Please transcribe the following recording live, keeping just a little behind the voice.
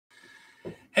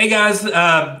Hey guys,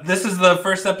 this is the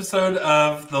first episode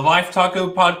of the Life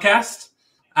Taco podcast.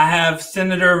 I have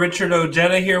Senator Richard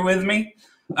Ojeda here with me.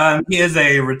 He is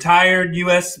a retired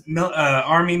U.S.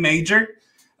 Army major.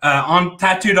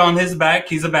 Tattooed on his back,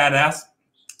 he's a badass.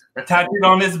 Tattooed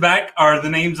on his back are the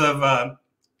names of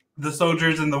the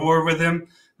soldiers in the war with him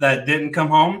that didn't come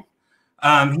home.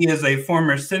 He is a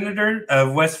former senator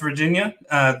of West Virginia,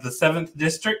 the 7th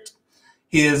District.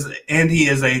 He is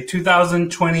a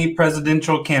 2020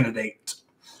 presidential candidate.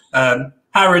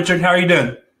 Hi, Richard. How are you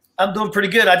doing? I'm doing pretty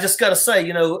good. I just got to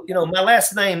say, my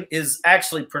last name is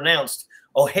actually pronounced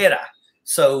Ojeda.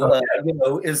 So, okay.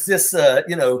 Is this,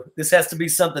 this has to be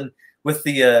something with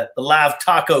the Live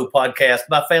Taco podcast.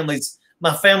 My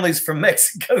family's from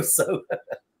Mexico, so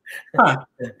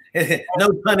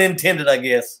no pun intended, I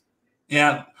guess.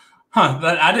 Yeah.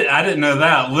 I didn't know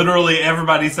that. Literally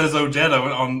everybody says Ojeda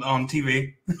on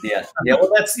TV. Yeah. Well,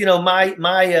 that's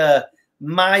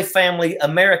my family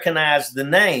Americanized the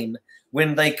name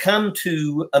when they come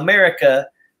to America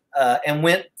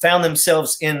and found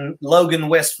themselves in Logan,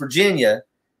 West Virginia,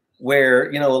 where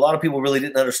a lot of people really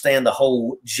didn't understand the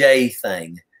whole J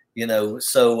thing.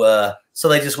 So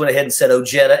they just went ahead and said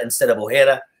Ojeda instead of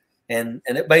Ojeda, and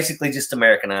it basically just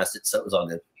Americanized it, so it was all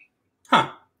good. Huh.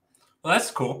 Well,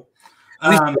 that's cool.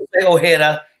 We say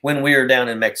Ojeda when we were down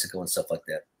in Mexico and stuff like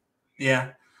that.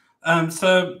 Yeah.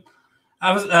 So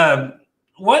I was.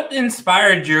 What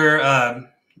inspired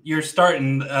your start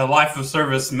in a life of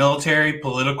service, military,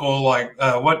 political?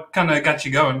 What kind of got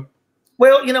you going?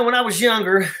 Well, when I was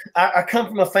younger, I come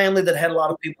from a family that had a lot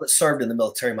of people that served in the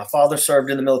military. My father served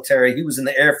in the military. He was in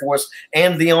the Air Force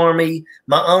and the Army.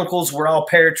 My uncles were all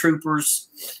paratroopers.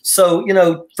 So,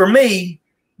 for me,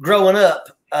 growing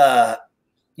up,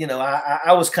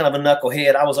 I was kind of a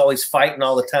knucklehead. I was always fighting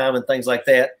all the time and things like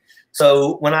that.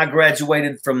 So when I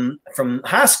graduated from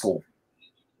high school,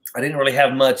 I didn't really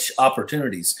have much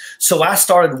opportunities. So I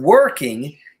started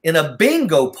working in a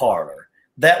bingo parlor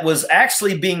that was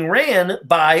actually being ran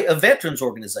by a veterans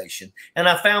organization. And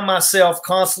I found myself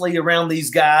constantly around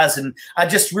these guys. And I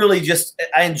just really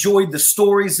I enjoyed the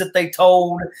stories that they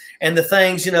told and the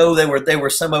things, they were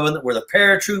some of them that were the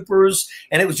paratroopers,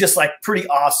 and it was just like pretty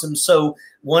awesome. So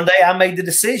one day I made the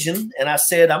decision and I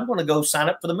said, I'm going to go sign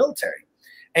up for the military.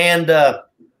 And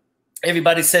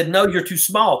everybody said, no, you're too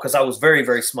small, because I was very,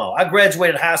 very small. I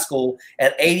graduated high school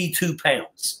at 82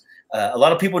 pounds. A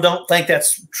lot of people don't think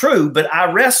that's true, but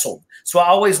I wrestled. So I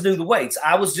always knew the weights.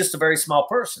 I was just a very small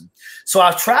person. So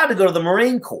I tried to go to the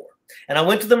Marine Corps. And I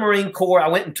went to the Marine Corps. I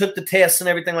went and took the tests and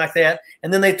everything like that.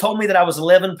 And then they told me that I was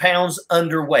 11 pounds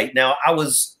underweight. Now, I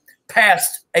was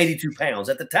past 82 pounds.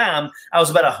 At the time, I was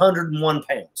about 101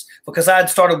 pounds because I had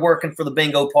started working for the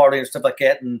bingo party and stuff like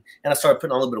that. And I started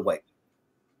putting on a little bit of weight.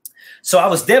 So I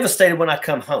was devastated when I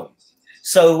come home.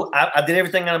 So I did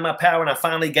everything out of my power, and I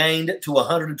finally gained to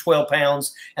 112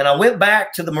 pounds. And I went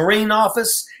back to the Marine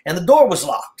office, and the door was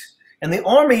locked. And the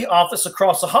Army office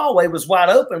across the hallway was wide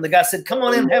open. The guy said, come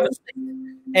on in and have a seat,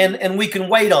 and we can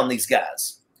wait on these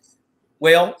guys.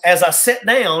 Well, as I sat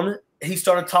down, he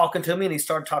started talking to me, and he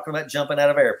started talking about jumping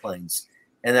out of airplanes.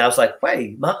 And I was like,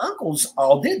 wait, my uncles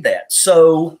all did that.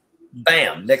 So,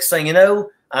 bam, next thing you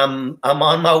know, I'm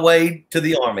on my way to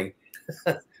the Army.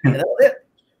 And that was it.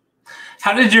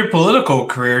 How did your political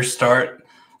career start?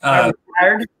 I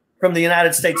retired from the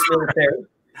United States military,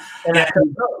 and I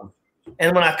come home.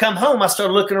 And when I come home, I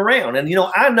started looking around. And,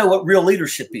 I know what real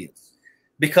leadership is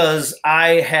because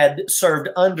I had served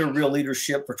under real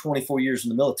leadership for 24 years in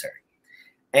the military.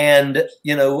 And,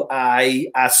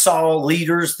 I saw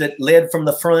leaders that led from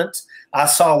the front. I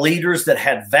saw leaders that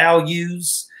had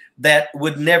values, that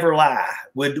would never lie,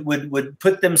 would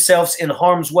put themselves in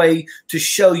harm's way to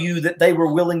show you that they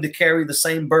were willing to carry the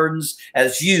same burdens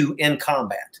as you in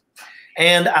combat.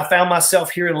 And I found myself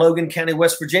here in Logan County,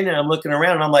 West Virginia, and I'm looking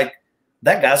around and I'm like,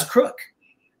 that guy's a crook.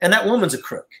 And that woman's a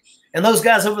crook. And those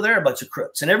guys over there are a bunch of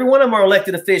crooks. And every one of them are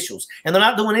elected officials. And they're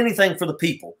not doing anything for the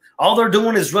people. All they're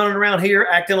doing is running around here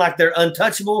acting like they're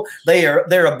untouchable.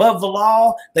 They're above the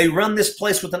law. They run this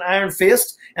place with an iron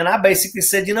fist. And I basically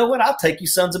said, you know what? I'll take you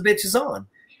sons of bitches on.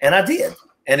 And I did.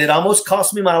 And it almost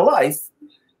cost me my life.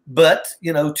 But,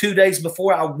 2 days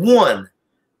before I won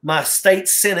my state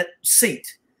Senate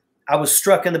seat, I was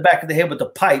struck in the back of the head with a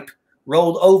pipe,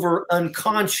 rolled over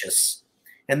unconscious,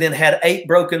 and then had 8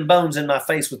 broken bones in my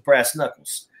face with brass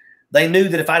knuckles. They knew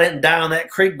that if I didn't die on that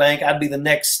creek bank, I'd be the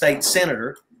next state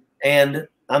senator. And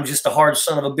I'm just a hard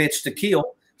son of a bitch to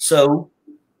kill. So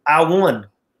I won.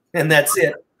 And that's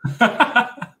it.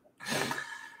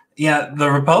 Yeah, the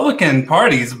Republican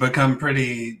Party's become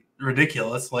pretty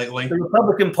ridiculous lately. The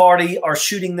Republican Party are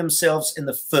shooting themselves in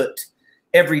the foot.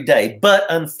 every day. But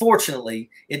unfortunately,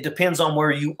 it depends on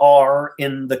where you are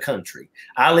in the country.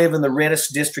 I live in the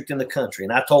reddest district in the country.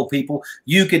 And I told people,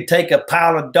 you could take a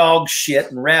pile of dog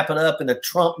shit and wrap it up in a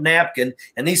Trump napkin,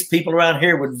 and these people around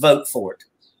here would vote for it.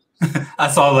 I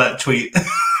saw that tweet.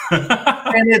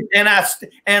 and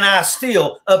I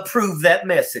still approve that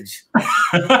message.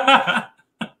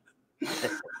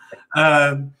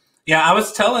 Yeah, I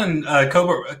was telling a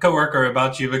coworker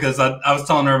about you because I was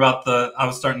telling her about I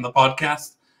was starting the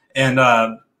podcast, and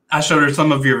I showed her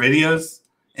some of your videos,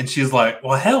 and she's like,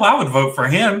 "Well, hell, I would vote for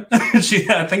him."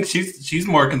 I think she's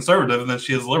more conservative than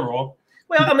she is liberal.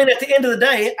 Well, I mean, at the end of the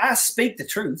day, I speak the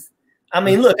truth. I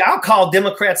mean, look, I'll call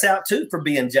Democrats out, too, for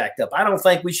being jacked up. I don't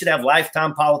think we should have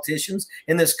lifetime politicians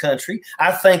in this country.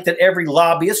 I think that every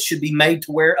lobbyist should be made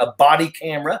to wear a body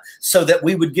camera so that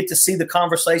we would get to see the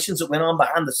conversations that went on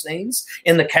behind the scenes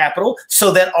in the Capitol,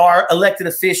 so that our elected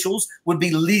officials would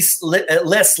be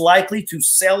less likely to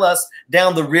sell us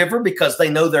down the river because they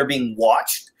know they're being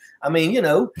watched. I mean, you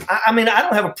know, I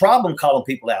don't have a problem calling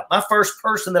people out. My first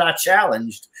person that I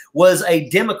challenged was a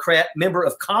Democrat member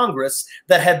of Congress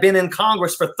that had been in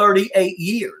Congress for 38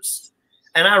 years.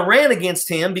 And I ran against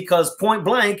him because point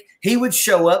blank, he would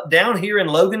show up down here in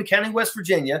Logan County, West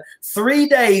Virginia, 3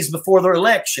 days before the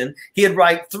election. He'd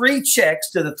write 3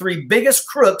 checks to the 3 biggest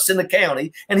crooks in the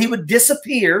county, and he would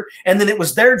disappear. And then it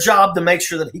was their job to make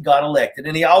sure that he got elected.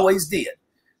 And he always did.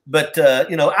 But,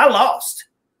 you know, I lost.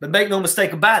 But make no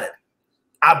mistake about it,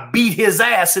 I beat his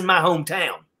ass in my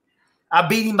hometown. I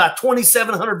beat him by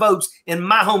 2,700 votes in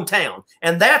my hometown.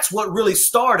 And that's what really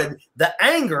started the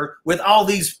anger with all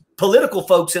these political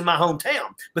folks in my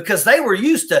hometown, because they were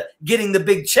used to getting the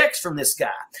big checks from this guy.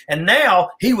 And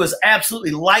now he was absolutely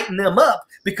lighting them up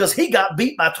because he got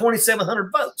beat by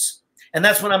 2,700 votes. And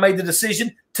that's when I made the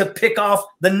decision to pick off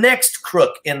the next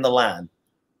crook in the line.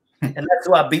 And that's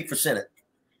who I beat for Senate.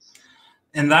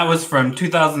 And that was from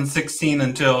 2016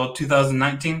 until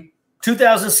 2019?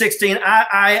 2016.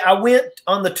 I went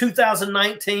on the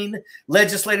 2019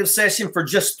 legislative session for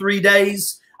just 3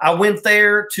 days. I went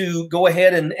there to go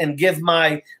ahead and give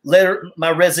my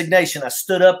resignation. I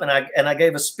stood up and I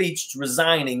gave a speech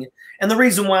resigning. And the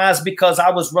reason why is because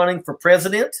I was running for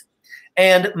president.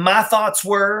 And my thoughts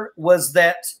was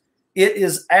that it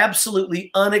is absolutely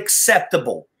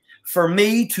unacceptable for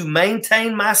me to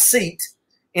maintain my seat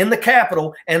in the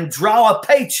Capitol and draw a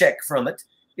paycheck from it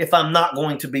if I'm not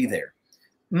going to be there.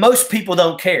 Most people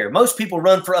don't care. Most people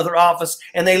run for other office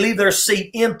and they leave their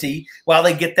seat empty while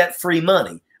they get that free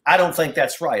money. I don't think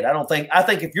that's right. I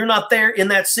think if you're not there in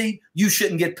that seat, you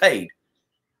shouldn't get paid.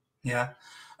 Yeah.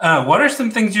 What are some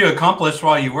things you accomplished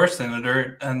while you were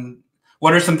senator, and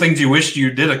what are some things you wished you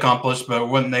did accomplish but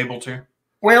weren't able to?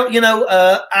 Well, you know,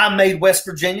 I made West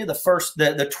Virginia the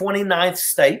 29th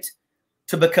state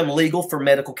to become legal for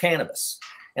medical cannabis.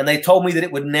 And they told me that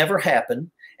it would never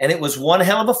happen. And it was one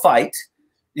hell of a fight.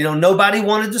 You know, nobody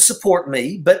wanted to support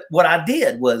me. But what I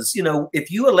did was, you know,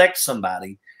 if you elect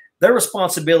somebody, their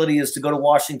responsibility is to go to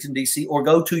Washington, D.C. or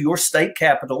go to your state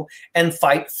capital and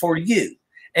fight for you.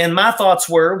 And my thoughts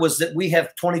was that we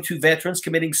have 22 veterans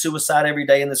committing suicide every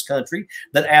day in this country,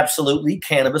 that absolutely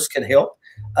cannabis can help.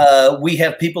 We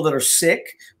have people that are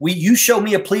sick. You show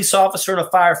me a police officer and a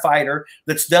firefighter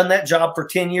that's done that job for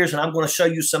 10 years, and I'm going to show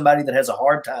you somebody that has a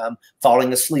hard time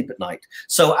falling asleep at night.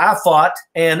 So I fought,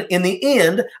 and in the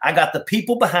end, I got the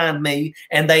people behind me,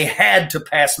 and they had to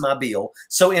pass my bill.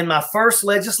 So in my first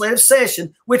legislative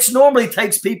session, which normally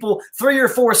takes people 3 or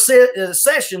 4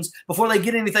 sessions before they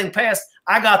get anything passed,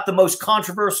 I got the most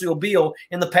controversial bill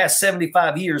in the past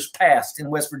 75 years passed in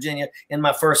West Virginia in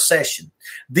my first session.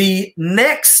 The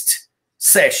next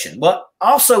session, well,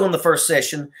 also in the first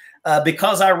session,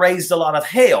 because I raised a lot of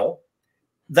hell,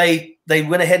 they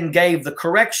went ahead and gave the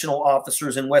correctional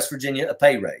officers in West Virginia a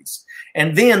pay raise.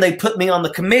 And then they put me on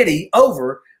the committee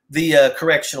over the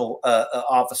correctional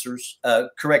officers,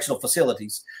 correctional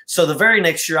facilities. So the very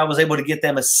next year, I was able to get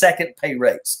them a second pay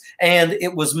raise. And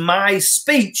it was my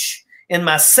speech in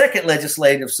my second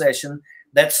legislative session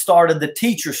that started the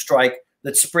teacher strike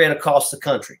that spread across the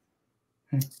country.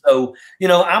 So, you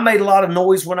know, I made a lot of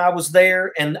noise when I was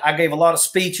there, and I gave a lot of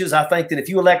speeches. I think that if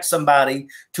you elect somebody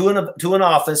to an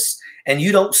office and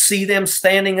you don't see them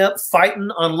standing up fighting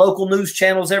on local news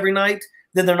channels every night,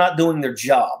 then they're not doing their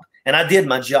job. And I did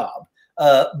my job.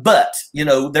 But, you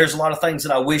know, there's a lot of things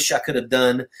that I wish I could have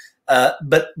done,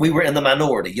 but we were in the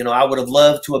minority. You know, I would have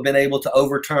loved to have been able to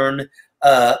overturn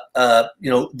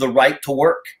you know, the right to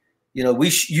work. You know,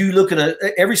 you look at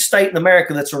every state in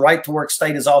America that's a right to work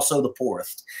state is also the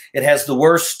poorest. It has the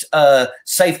worst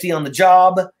safety on the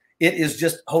job. It is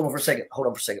just, hold on for a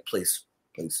second, please.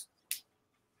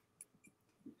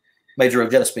 Major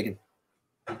Ojeda speaking.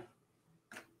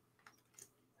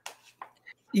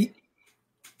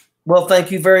 Well, thank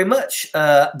you very much.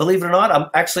 Believe it or not, I'm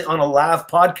actually on a live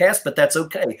podcast, but that's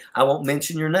okay. I won't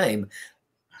mention your name.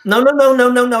 No.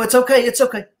 It's okay. It's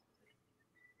okay.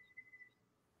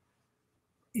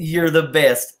 You're the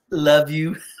best. Love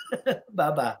you.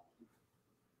 Bye-bye.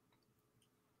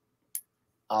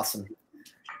 Awesome.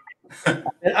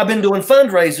 I've been doing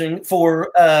fundraising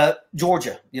for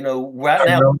Georgia. You know, right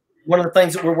now, one of the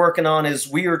things that we're working on is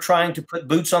we are trying to put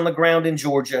boots on the ground in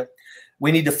Georgia.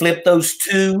 We need to flip those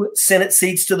 2 Senate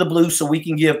seats to the blue so we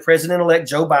can give President-elect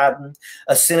Joe Biden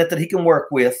a Senate that he can work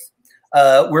with.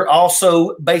 We're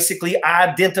also basically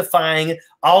identifying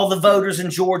all the voters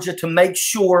in Georgia to make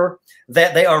sure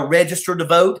that they are registered to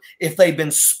vote if they've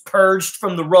been purged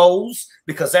from the rolls,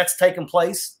 because that's taken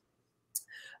place.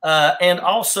 And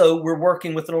also we're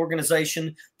working with an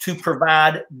organization to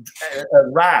provide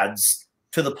rides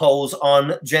to the polls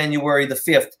on January the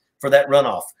 5th for that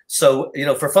runoff. So, you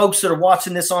know, for folks that are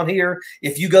watching this on here,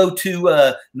 if you go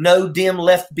to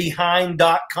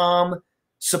nodemleftbehind.com,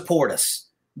 support us,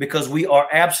 because we are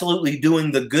absolutely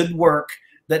doing the good work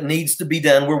that needs to be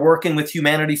done. We're working with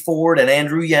Humanity Forward and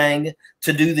Andrew Yang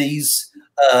to do these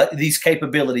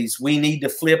capabilities. We need to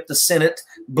flip the Senate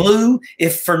blue,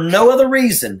 if for no other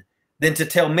reason than to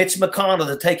tell Mitch McConnell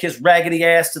to take his raggedy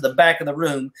ass to the back of the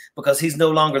room because he's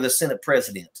no longer the Senate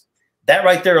president. That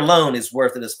right there alone is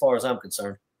worth it as far as I'm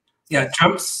concerned. Yeah,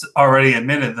 Trump's already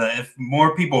admitted that if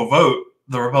more people vote,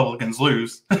 the Republicans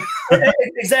lose.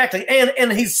 Exactly.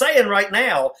 And he's saying right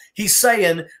now, he's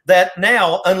saying that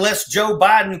now, unless Joe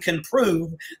Biden can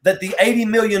prove that the 80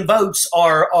 million votes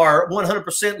are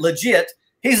 100% legit,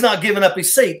 he's not giving up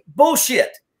his seat.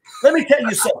 Bullshit. Let me tell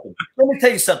you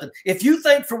something. If you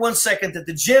think for 1 second that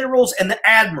the generals and the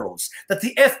admirals, that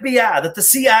the FBI, that the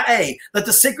CIA, that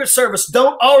the Secret Service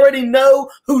don't already know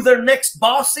who their next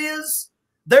boss is,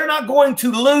 they're not going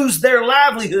to lose their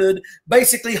livelihood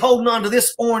basically holding on to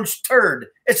this orange turd.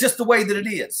 It's just the way that it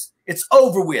is. It's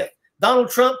over with.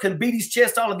 Donald Trump can beat his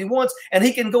chest all he wants, and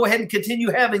he can go ahead and continue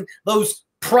having those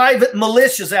private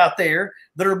militias out there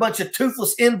that are a bunch of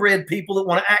toothless inbred people that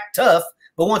want to act tough.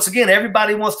 But once again,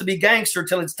 everybody wants to be gangster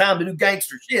until it's time to do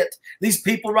gangster shit. These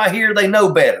people right here, they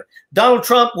know better. Donald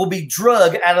Trump will be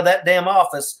drug out of that damn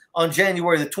office on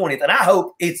January the 20th. And I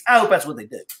hope that's what they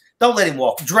do. Don't let him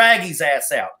walk. Drag his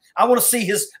ass out. I want to see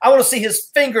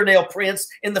his fingernail prints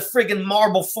in the friggin'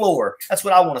 marble floor. That's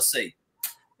what I want to see.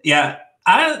 Yeah.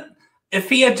 If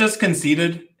he had just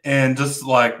conceded and just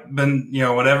like been, you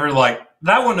know, whatever, like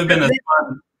that wouldn't have been as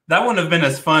fun. That wouldn't have been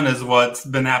as fun as what's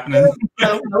been happening.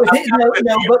 No, but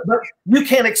you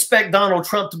can't expect Donald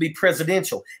Trump to be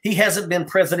presidential. He hasn't been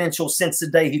presidential since the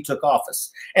day he took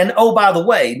office. And oh, by the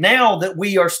way, now that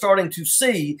we are starting to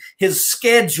see his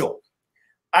schedule,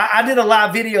 I did a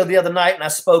live video the other night and I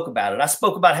spoke about it. I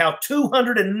spoke about how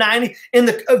 290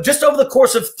 just over the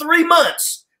course of 3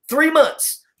 months,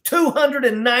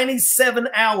 297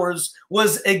 hours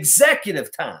was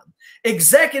executive time.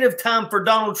 Executive time for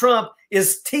Donald Trump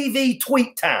is TV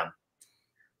tweet time.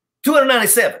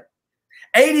 297.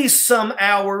 80-some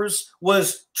hours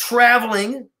was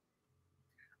traveling.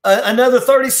 Another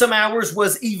 30-some hours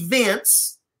was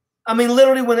events. I mean,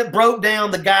 literally when it broke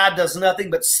down, the guy does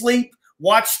nothing but sleep,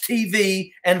 watch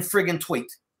TV, and friggin'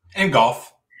 tweet. And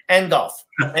golf. And golf.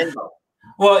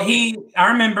 Well, I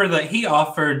remember that he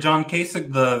offered John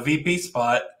Kasich the VP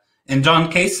spot, and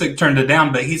John Kasich turned it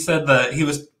down, but he said that it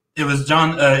was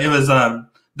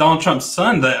Donald Trump's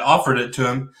son that offered it to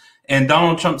him. And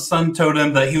Donald Trump's son told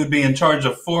him that he would be in charge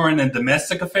of foreign and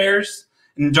domestic affairs.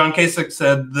 And John Kasich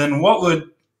said, then what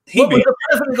would he be? What was the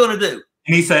president going to do?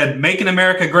 And he said, making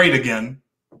America great again.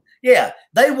 Yeah,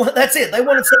 that's it. They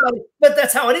wanted somebody, but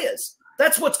that's how it is.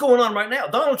 That's what's going on right now.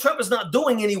 Donald Trump is not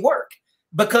doing any work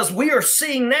because we are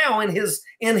seeing now in his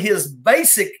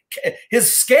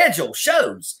schedule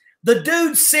shows the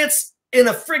dude sits in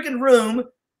a friggin' room,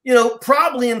 you know,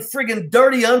 probably in friggin'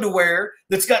 dirty underwear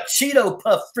that's got Cheeto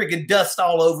Puff friggin' dust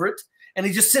all over it. And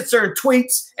he just sits there and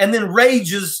tweets and then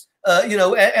rages,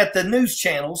 at the news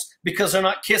channels because they're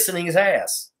not kissing his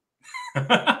ass.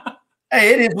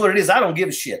 Hey, it is what it is. I don't give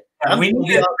a shit. Yeah, we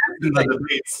need to in the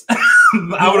debates.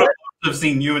 I would have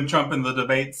seen you and Trump in the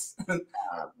debates. Let me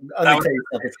tell you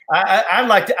something.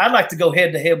 I'd like to go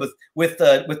head to head with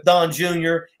Don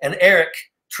Jr. and Eric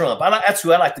Trump. That's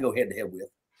who I like to go head to head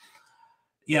with.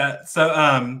 Yeah.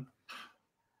 So,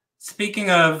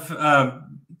 speaking of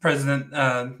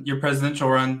your presidential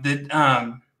run,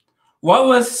 what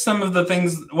would be some of the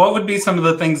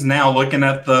things now, looking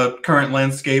at the current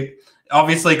landscape?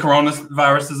 Obviously,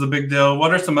 coronavirus is a big deal.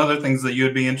 What are some other things that you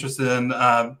would be interested in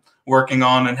working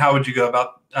on, and how would you go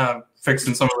about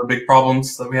fixing some of the big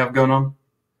problems that we have going on?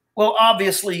 Well,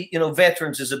 obviously,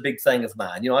 veterans is a big thing of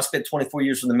mine. I spent 24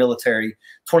 years in the military,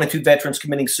 22 veterans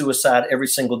committing suicide every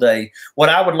single day. What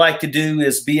I would like to do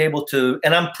is be able to,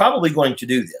 and I'm probably going to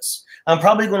do this, I'm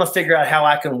probably going to figure out how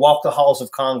I can walk the halls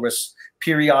of Congress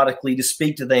periodically to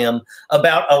speak to them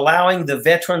about allowing the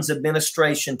Veterans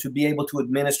Administration to be able to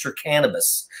administer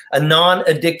cannabis, a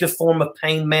non-addictive form of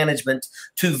pain management,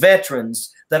 to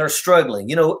veterans that are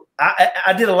struggling.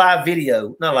 I did a live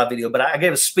video, not a live video, but I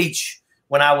gave a speech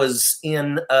when I was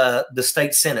in the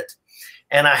state Senate,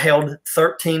 and I held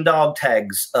 13 dog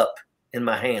tags up in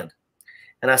my hand.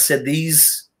 And I said,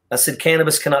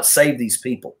 cannabis cannot save these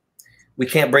people. We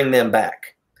can't bring them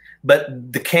back.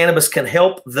 But the cannabis can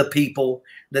help the people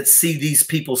that see these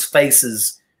people's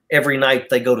faces every night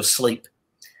they go to sleep.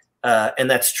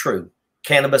 And that's true.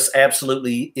 Cannabis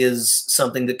absolutely is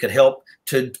something that could help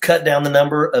to cut down the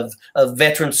number of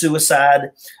veteran suicide.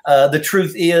 The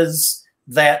truth is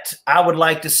that I would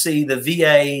like to see the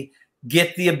VA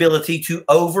get the ability to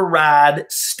override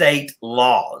state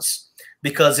laws.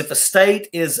 Because if a state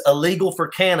is illegal for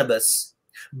cannabis,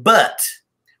 but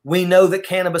we know that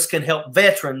cannabis can help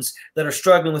veterans that are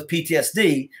struggling with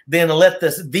PTSD, then let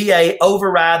the VA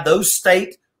override those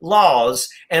state laws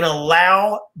and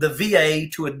allow the VA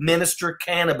to administer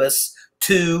cannabis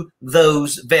to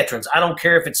those veterans. I don't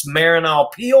care if it's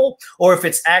Marinol peel or if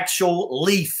it's actual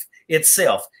leaf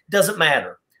itself. It doesn't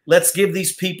matter. Let's give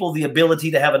these people the ability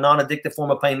to have a non-addictive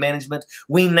form of pain management.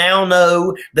 We now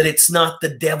know that it's not the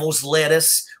devil's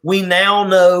lettuce. We now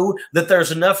know that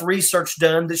there's enough research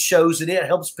done that shows that it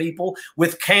helps people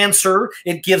with cancer.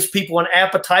 It gives people an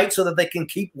appetite so that they can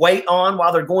keep weight on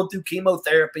while they're going through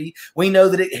chemotherapy. We know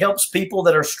that it helps people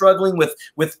that are struggling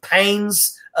with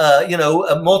pains,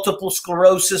 multiple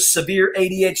sclerosis, severe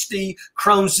ADHD,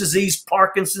 Crohn's disease,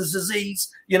 Parkinson's disease.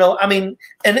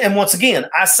 And once again,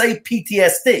 I say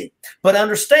PTSD, but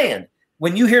understand,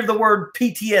 when you hear the word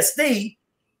PTSD,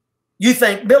 you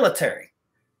think military.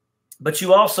 But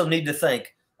you also need to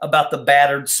think about the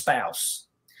battered spouse.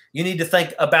 You need to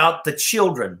think about the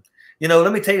children.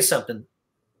 Let me tell you something.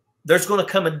 There's going to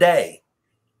come a day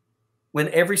when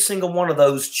every single one of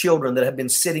those children that have been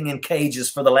sitting in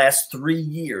cages for the last 3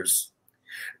 years,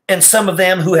 and some of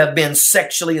them who have been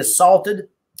sexually assaulted,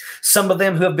 some of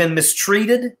them who have been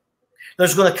mistreated,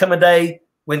 there's going to come a day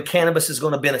when cannabis is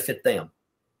going to benefit them.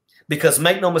 Because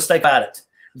make no mistake about it,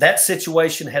 that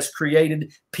situation has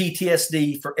created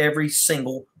PTSD for every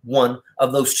single one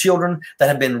of those children that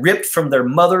have been ripped from their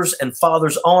mothers and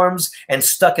fathers' arms and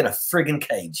stuck in a friggin'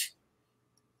 cage.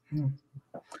 The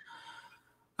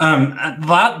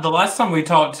last time we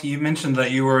talked, you mentioned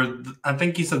that you were, I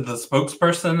think you said, the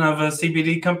spokesperson of a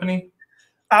CBD company.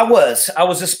 I was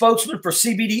a spokesman for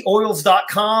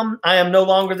CBDoils.com. I am no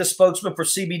longer the spokesman for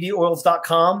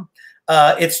CBDoils.com.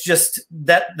 It's just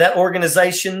that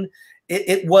organization,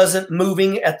 it wasn't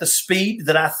moving at the speed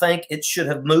that I think it should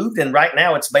have moved. And right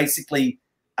now it's basically,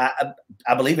 I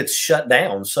believe it's shut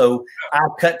down. So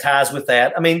I've cut ties with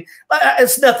that. I mean,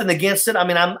 it's nothing against it. I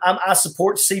mean, I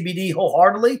support CBD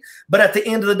wholeheartedly, but at the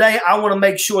end of the day, I want to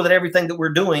make sure that everything that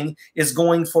we're doing is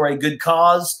going for a good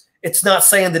cause. It's not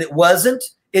saying that it wasn't.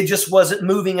 It just wasn't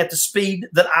moving at the speed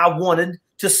that I wanted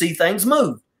to see things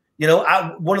move.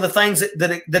 One of the things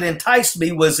that enticed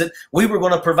me was that we were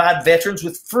going to provide veterans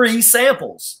with free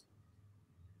samples.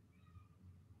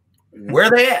 Where are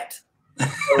they at?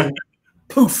 So,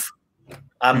 poof,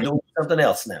 I'm doing something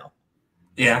else now.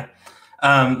 Yeah.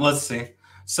 Let's see.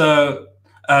 So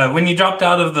when you dropped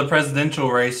out of the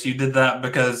presidential race, you did that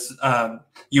because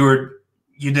you weren't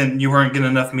getting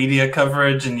enough media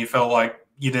coverage, and you felt like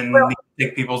you didn't need to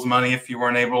take people's money if you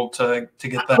weren't able to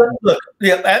get that. Look,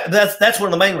 yeah, that's one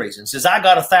of the main reasons. Is I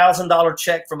got a $1,000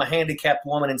 check from a handicapped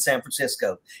woman in San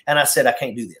Francisco, and I said, I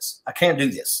can't do this. I can't do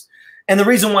this. And the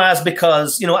reason why is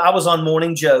because I was on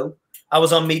Morning Joe, I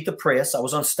was on Meet the Press, I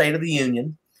was on State of the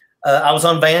Union, I was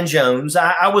on Van Jones,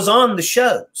 I was on the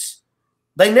shows.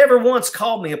 They never once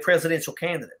called me a presidential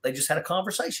candidate. They just had a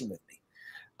conversation with me.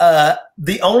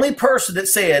 The only person that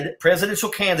said presidential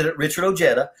candidate Richard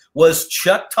Ojeda was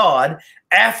Chuck Todd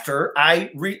after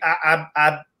I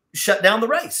shut down the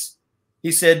race.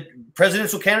 He said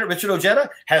presidential candidate Richard Ojeda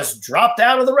has dropped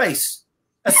out of the race.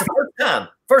 That's the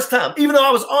first time, even though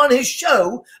I was on his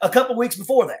show a couple weeks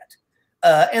before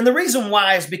that. And the reason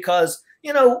why is because,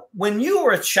 when you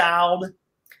were a child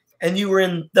and you were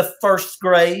in the first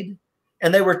grade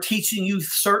and they were teaching you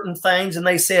certain things, and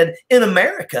they said, in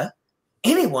America,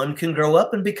 anyone can grow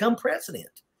up and become president.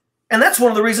 And that's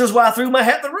one of the reasons why I threw my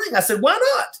hat in the ring. I said, why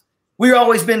not? We've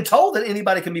always been told that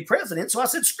anybody can be president. So I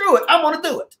said, screw it. I want to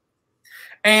do it.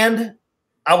 And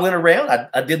I went around,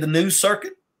 I did the news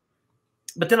circuit,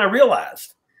 but then I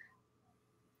realized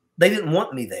they didn't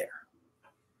want me there.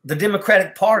 The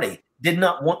Democratic Party did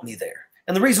not want me there.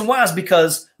 And the reason why is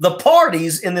because the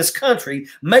parties in this country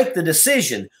make the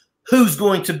decision who's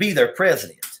going to be their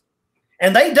president.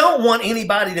 And they don't want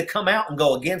anybody to come out and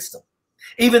go against them,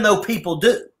 even though people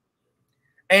do.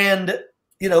 And,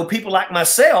 you know, people like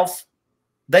myself,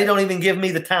 they don't even give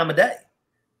me the time of day.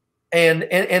 And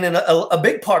a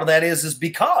big part of that is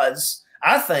because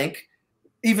I think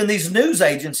even these news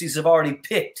agencies have already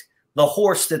picked the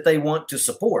horse that they want to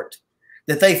support,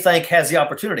 that they think has the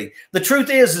opportunity. The truth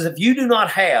is if you do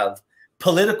not have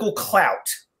political clout,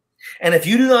 and if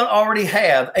you do not already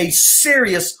have a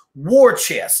serious war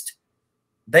chest,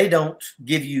 they don't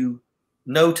give you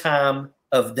no time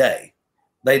of day.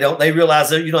 They realize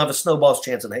that you don't have a snowball's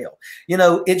chance in hell. You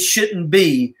know, it shouldn't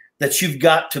be that you've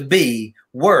got to be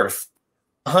worth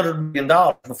 $100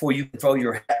 million before you can throw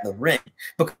your hat in the ring.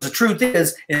 Because the truth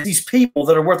is these people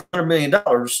that are worth $100 million,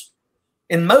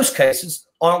 in most cases,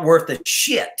 aren't worth a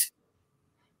shit.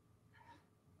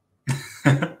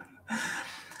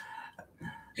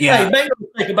 Yeah. Hey, make no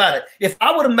mistake about it. If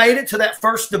I would have made it to that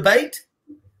first debate,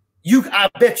 I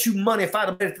bet you money if I'd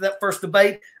have made it to that first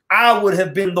debate, I would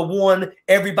have been the one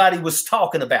everybody was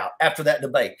talking about after that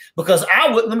debate. Because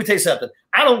let me tell you something.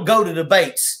 I don't go to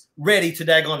debates ready to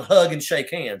daggone hug and shake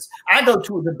hands. I go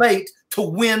to a debate to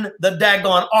win the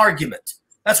daggone argument.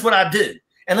 That's what I do.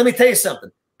 And let me tell you something.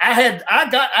 I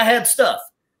had stuff.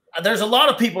 There's a lot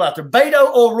of people out there.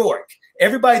 Beto O'Rourke.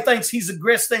 Everybody thinks he's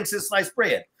aggressive, thinks it's sliced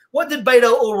bread. What did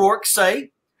Beto O'Rourke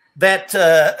say? That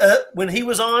when he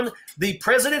was on the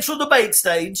presidential debate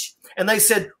stage and they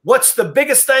said, what's the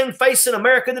biggest thing facing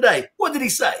America today? What did he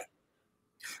say?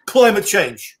 Climate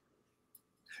change.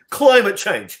 Climate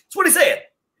change. That's what he said.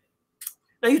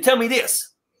 Now you tell me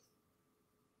this.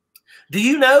 Do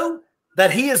you know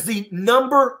that he is the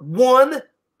 #1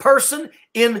 person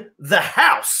in the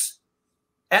House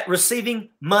at receiving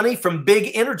money from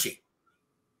big energy?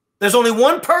 There's only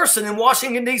one person in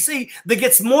Washington, D.C. that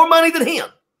gets more money than him.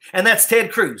 And that's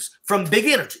Ted Cruz from Big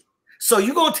Energy. So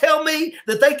you're going to tell me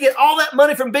that they get all that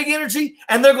money from Big Energy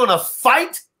and they're going to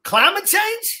fight climate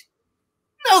change?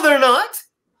 No, they're not.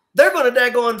 They're going to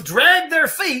daggone drag their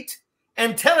feet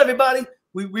and tell everybody,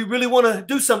 we really want to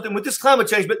do something with this climate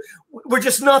change, but we're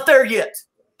just not there yet.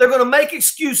 They're going to make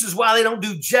excuses why they don't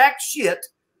do jack shit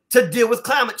to deal with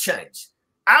climate change.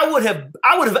 I would have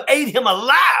ate him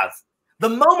alive the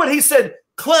moment he said,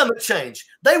 climate change.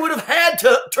 They would have had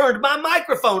to turn my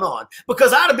microphone on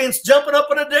because I'd have been jumping up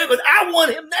in a day, but I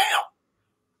want him now.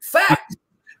 Fact.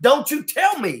 Don't you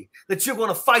tell me that you're going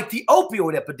to fight the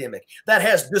opioid epidemic that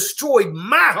has destroyed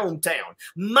my hometown.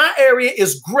 My area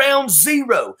is ground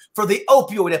zero for the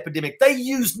opioid epidemic. They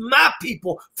used my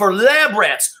people for lab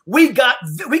rats. We got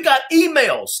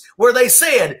emails where they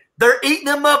said, they're eating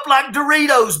them up like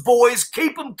Doritos, boys.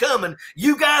 Keep them coming.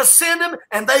 You guys send them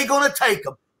and they're going to take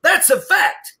them. That's a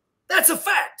fact. That's a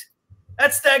fact.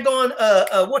 That's daggone,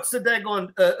 what's the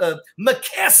daggone,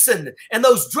 McKesson and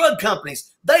those drug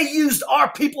companies. They used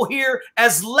our people here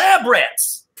as lab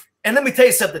rats. And let me tell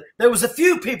you something. There was a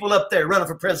few people up there running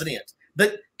for president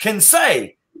that can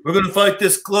say, we're going to fight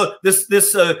this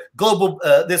global,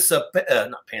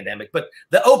 not pandemic, but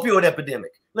the opioid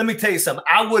epidemic. Let me tell you something.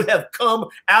 I would have come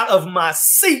out of my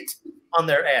seat on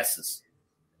their asses.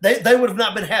 They would have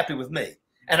not been happy with me.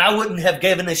 And I wouldn't have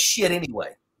given a shit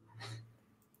anyway.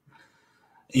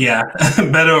 Yeah,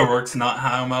 Beto O'Rourke's not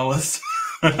high on my list.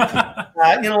 You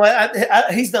know what?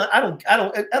 He's not. I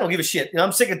don't give a shit. You know,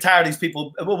 I'm sick and tired of these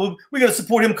people. We're going to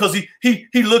support him because he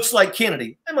looks like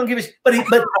Kennedy. I don't give a shit. But he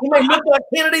may look like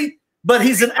Kennedy, but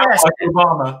he's an ass. Like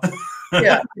Obama.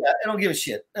 yeah, I don't give a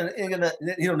shit. He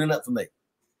don't do nothing for me.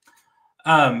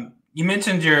 You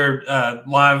mentioned your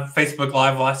Facebook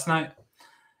Live last night.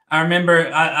 I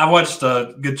remember I watched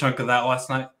a good chunk of that last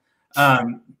night.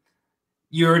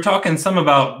 You were talking some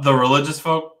about the religious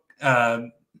folk.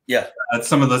 Some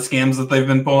of the scams that they've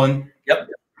been pulling. Yep.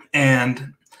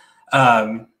 And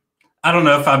I don't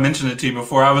know if I mentioned it to you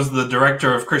before. I was the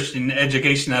director of Christian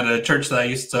education at a church that I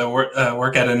used to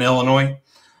work at in Illinois.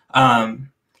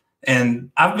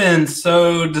 And I've been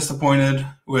so disappointed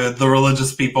with the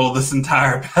religious people this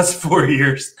entire past 4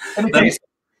 years. Let me tell you something.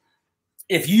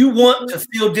 If you want to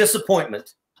feel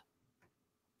disappointment,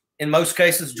 in most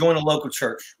cases, join a local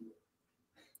church.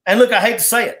 And look, I hate to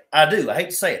say it. I do. I hate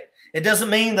to say it. It doesn't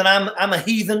mean that I'm a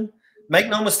heathen. Make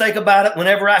no mistake about it.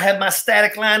 Whenever I had my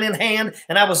static line in hand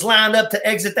and I was lined up to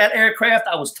exit that aircraft,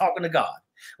 I was talking to God.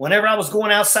 Whenever I was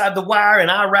going outside the wire in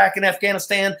Iraq and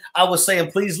Afghanistan, I was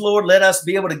saying, please, Lord, let us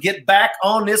be able to get back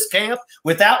on this camp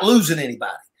without losing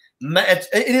anybody. It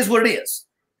is what it is.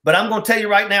 But I'm going to tell you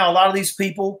right now, a lot of these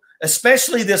people,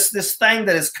 especially this thing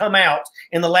that has come out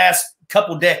in the last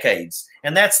couple decades,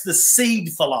 and that's the seed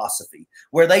philosophy,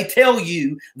 where they tell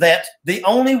you that the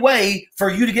only way for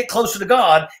you to get closer to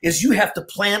God is you have to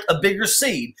plant a bigger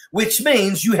seed, which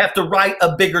means you have to write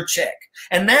a bigger check.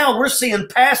 And now we're seeing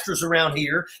pastors around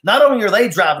here. Not only are they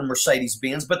driving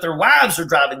Mercedes-Benz, but their wives are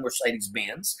driving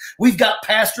Mercedes-Benz. We've got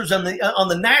pastors on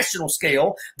the national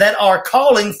scale that are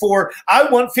calling for, I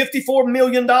want $54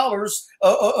 million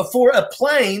for a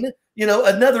plane,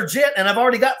 another jet, and I've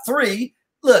already got 3.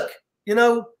 Look,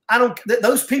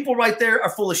 those people right there are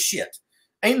full of shit.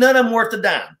 Ain't none of them worth a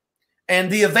dime.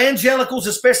 And the evangelicals,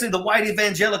 especially the white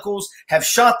evangelicals, have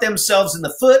shot themselves in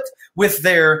the foot with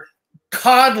their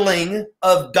coddling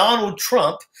of Donald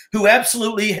Trump, who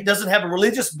absolutely doesn't have a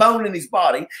religious bone in his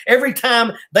body. Every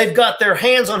time they've got their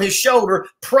hands on his shoulder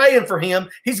praying for him,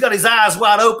 he's got his eyes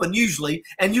wide open usually,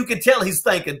 and you can tell he's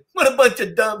thinking, what a bunch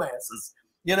of dumbasses.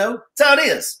 That's how it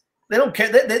is. They don't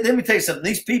care. Let me tell you something.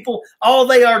 These people, all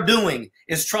they are doing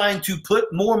is trying to put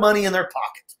more money in their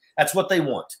pocket. That's what they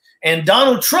want. And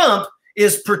Donald Trump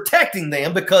is protecting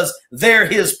them because they're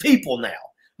his people now.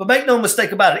 But make no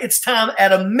mistake about it, it's time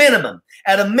at a minimum,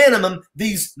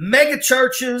 these mega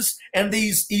churches and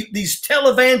these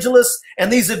televangelists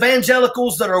and these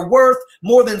evangelicals that are worth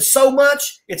more than so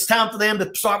much, it's time for them to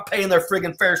start paying their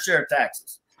friggin' fair share of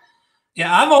taxes.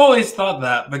 Yeah, I've always thought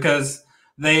that because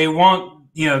they want,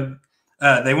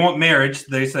 they want marriage.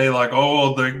 They say like,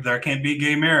 oh, there can't be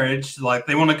gay marriage. Like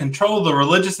they want to control the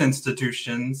religious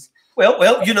institutions.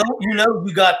 Well, you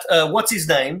got, what's his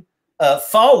name?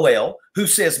 Falwell, who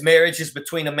says marriage is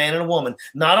between a man and a woman,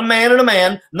 not a man and a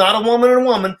man, not a woman and a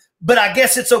woman. But I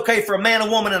guess it's okay for a man, a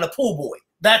woman, and a pool boy.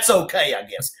 That's okay, I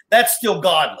guess. That's still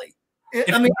godly.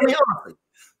 Honestly.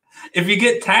 If you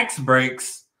get tax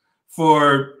breaks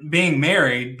for being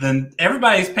married, then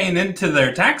everybody's paying into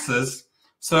their taxes.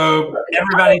 So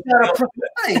everybody. I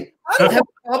don't have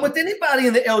a problem with anybody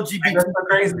in the LGBT. That's so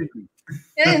crazy.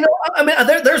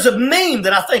 There's a meme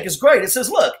that I think is great. It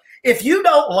says, look, if you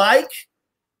don't like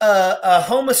a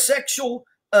homosexual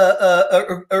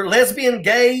or lesbian,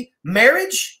 gay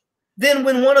marriage, then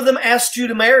when one of them asks you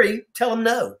to marry, tell them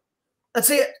no. That's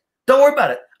it. Don't worry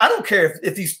about it. I don't care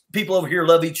if these people over here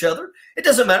love each other. It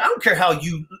doesn't matter. I don't care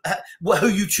who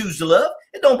you choose to love.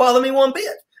 It don't bother me one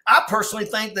bit. I personally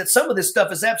think that some of this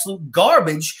stuff is absolute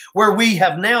garbage, where we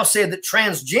have now said that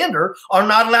transgender are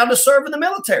not allowed to serve in the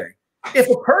military. If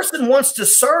a person wants to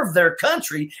serve their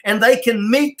country and they can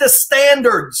meet the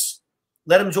standards,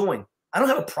 let them join. I don't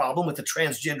have a problem with a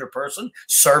transgender person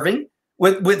serving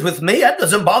with me. That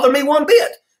doesn't bother me one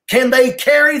bit. Can they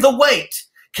carry the weight?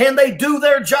 Can they do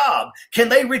their job? Can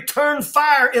they return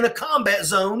fire in a combat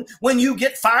zone when you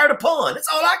get fired upon? That's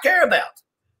all I care about.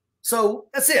 So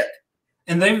that's it.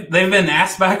 And they've been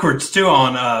asked backwards too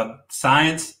on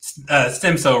science,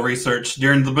 stem cell research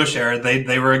during the Bush era.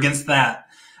 They were against that.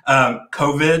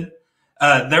 COVID.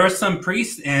 There was some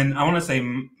priest in, I want to say,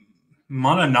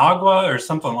 Managua or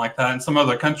something like that, in some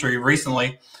other country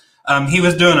recently. He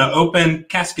was doing an open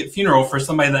casket funeral for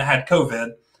somebody that had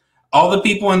COVID. All the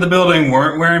people in the building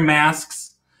weren't wearing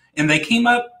masks, and they came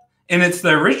up, and it's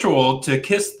their ritual to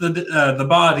kiss the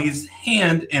body's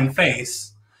hand and face.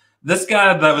 This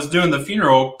guy that was doing the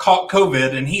funeral caught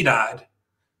COVID, and he died.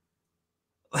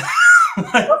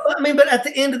 But at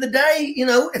the end of the day,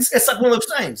 it's like one of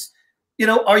those things.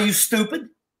 Are you stupid?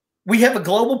 We have a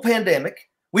global pandemic.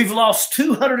 We've lost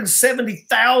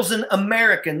 270,000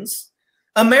 Americans.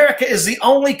 America is the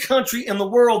only country in the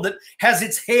world that has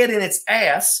its head in its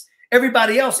ass.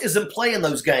 Everybody else isn't playing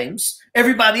those games.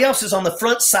 Everybody else is on the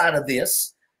front side of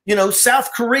this.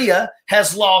 South Korea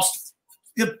has lost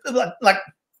like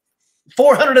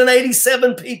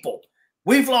 487 people.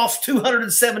 We've lost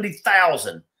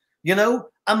 270,000.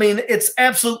 It's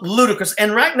absolute ludicrous.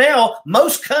 And right now,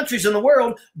 most countries in the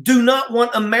world do not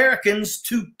want Americans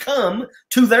to come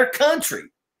to their country.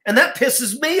 And that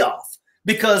pisses me off,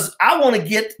 because I want to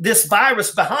get this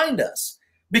virus behind us,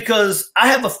 because I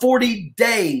have a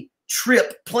 40-day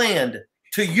trip planned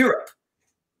to Europe.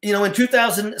 In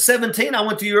 2017, I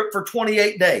went to Europe for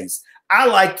 28 days. I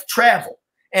like to travel,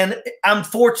 and I'm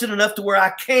fortunate enough to where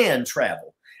I can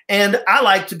travel. And I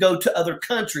like to go to other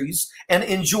countries and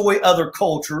enjoy other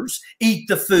cultures, eat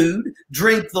the food,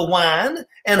 drink the wine,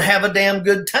 and have a damn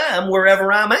good time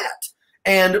wherever I'm at.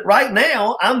 And right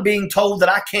now, I'm being told that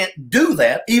I can't do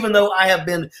that, even though I have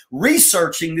been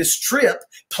researching this trip,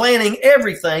 planning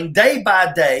everything day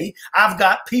by day. I've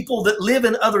got people that live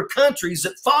in other countries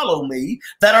that follow me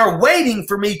that are waiting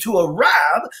for me to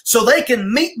arrive so they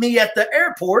can meet me at the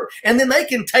airport, and then they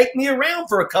can take me around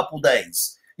for a couple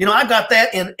days. You know, I got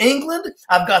that in England.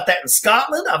 I've got that in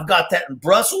Scotland. I've got that in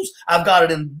Brussels. I've got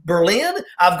it in Berlin.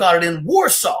 I've got it in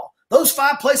Warsaw. Those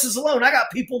 5 places alone, I got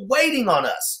people waiting on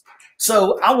us.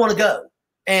 So I want to go.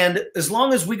 And as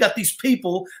long as we got these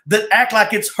people that act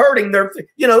like it's hurting their,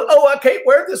 you know, oh, I can't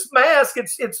wear this mask.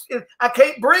 I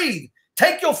can't breathe.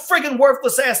 Take your friggin'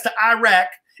 worthless ass to Iraq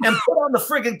and put on the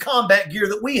friggin' combat gear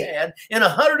that we had in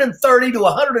 130 to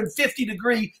 150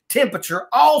 degree temperature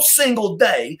all single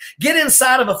day. Get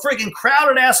inside of a friggin'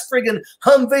 crowded ass friggin'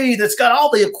 Humvee that's got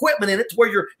all the equipment in it to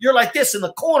where you're like this in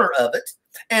the corner of it.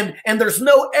 And there's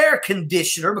no air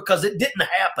conditioner because it didn't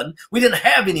happen. We didn't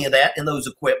have any of that in those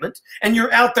equipment. And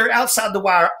you're out there outside the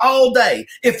wire all day.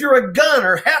 If you're a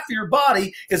gunner, half of your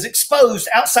body is exposed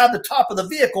outside the top of the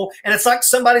vehicle, and it's like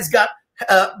somebody's got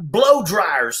blow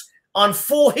dryers on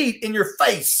full heat in your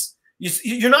face.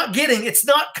 You're not getting, it's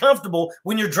not comfortable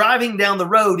when you're driving down the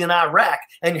road in Iraq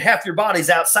and half your body's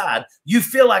outside. You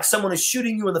feel like someone is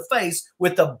shooting you in the face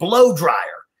with a blow dryer.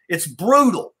 It's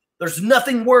brutal. There's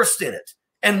nothing worse than it.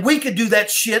 And we could do that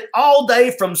shit all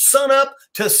day from sunup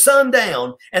to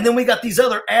sundown. And then we got these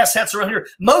other asshats around here.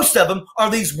 Most of them are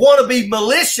these wannabe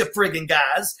militia friggin'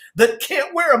 guys that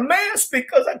can't wear a mask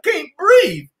because I can't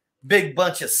breathe. Big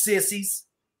bunch of sissies.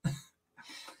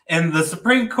 And the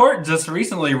Supreme Court just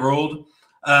recently ruled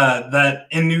that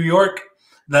in New York,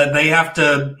 that they have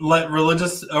to let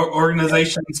religious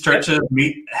organizations, churches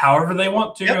meet however they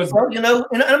want to. Yep. Well, you know,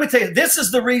 and let me tell you, this is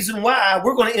the reason why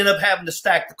we're going to end up having to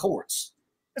stack the courts.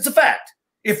 It's a fact.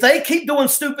 If they keep doing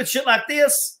stupid shit like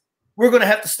this, we're going to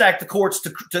have to stack the courts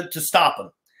to stop them.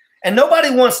 And nobody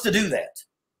wants to do that.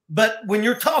 But when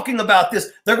you're talking about this,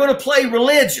 they're going to play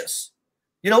religious.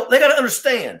 You know, they got to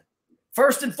understand,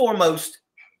 first and foremost,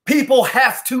 people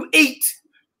have to eat.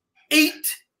 Eat.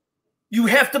 You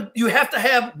have to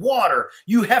have water.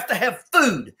 You have to have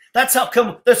food. That's how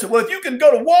come they said, well, if you can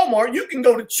go to Walmart, you can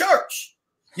go to church.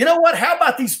 You know what? How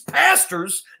about these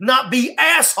pastors not be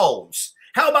assholes?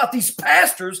 How about these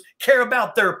pastors care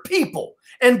about their people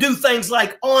and do things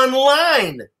like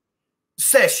online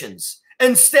sessions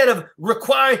instead of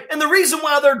requiring? And the reason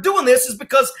why they're doing this is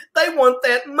because they want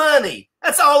that money.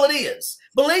 That's all it is.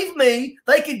 Believe me,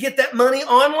 they could get that money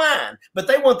online, but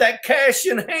they want that cash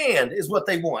in hand is what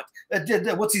they want.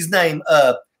 What's his name?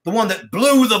 The one that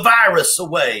blew the virus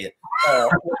away.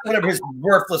 Whatever his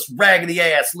worthless raggedy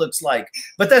ass looks like.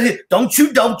 But that don't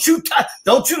you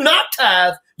not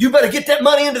tithe. You better get that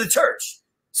money into the church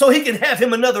so he can have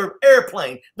him another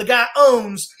airplane. The guy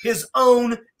owns his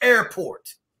own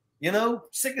airport. You know,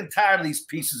 sick and tired of these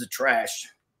pieces of trash.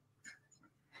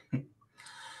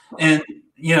 And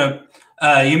you know,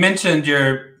 you mentioned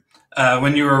your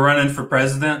when you were running for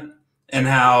president and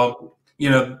how,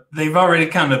 you know, they've already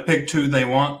kind of picked who they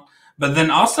want. But then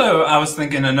also I was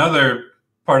thinking another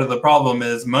part of the problem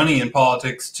is money in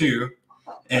politics too,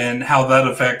 and how that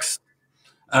affects.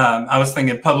 I was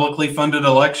thinking publicly funded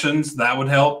elections, that would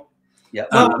help. Yeah.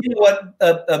 Well, you know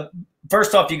what?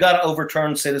 First off, you got to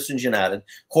overturn Citizens United.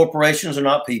 Corporations are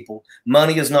not people.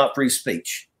 Money is not free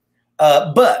speech.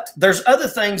 But there's other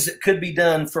things that could be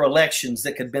done for elections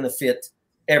that could benefit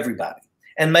everybody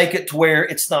and make it to where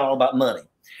it's not all about money.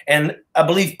 And I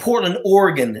believe Portland,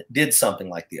 Oregon did something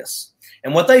like this.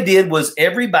 And what they did was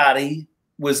everybody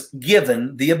was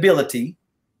given the ability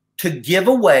to give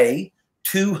away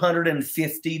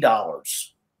 $250.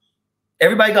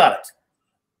 Everybody got it.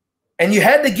 And you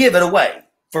had to give it away.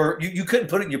 You couldn't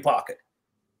put it in your pocket.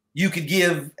 You could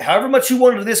give however much you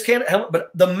wanted to this candidate,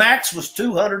 but the max was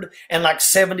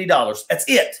 $270. That's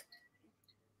it.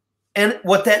 And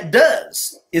what that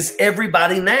does is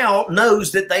everybody now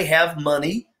knows that they have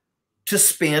money to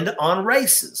spend on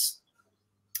races.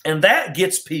 And that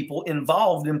gets people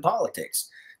involved in politics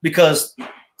because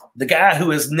the guy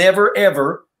who has never,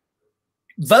 ever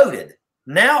voted,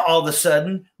 now all of a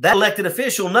sudden that elected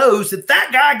official knows that that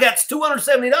guy gets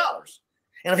 $270.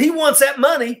 And if he wants that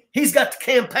money, he's got to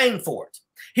campaign for it.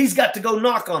 He's got to go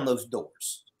knock on those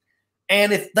doors.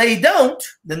 And if they don't,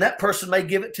 then that person may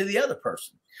give it to the other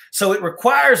person. So it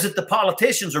requires that the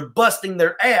politicians are busting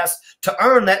their ass to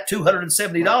earn that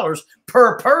 $270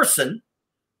 per person.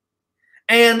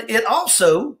 And it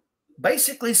also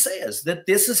basically says that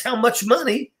this is how much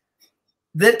money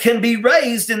that can be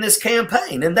raised in this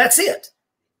campaign. And that's it.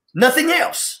 Nothing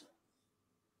else.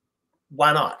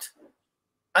 Why not?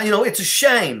 You know, it's a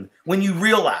shame when you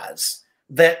realize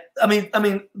that, I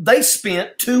mean, they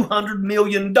spent $200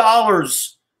 million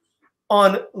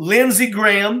on Lindsey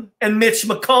Graham and Mitch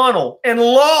McConnell and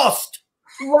lost.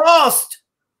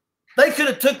 They could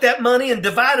have took that money and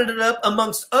divided it up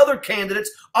amongst other candidates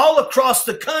all across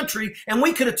the country, and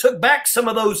we could have took back some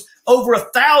of those over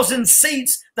 1,000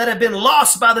 seats that have been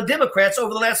lost by the Democrats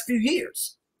over the last few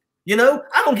years. You know,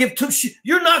 I don't give two shit.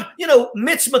 You're not, you know,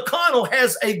 Mitch McConnell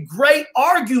has a great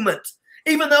argument,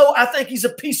 even though I think he's a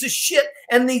piece of shit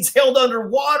and needs held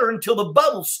underwater until the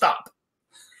bubbles stop.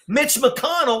 Mitch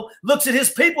McConnell looks at his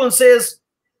people and says,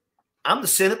 I'm the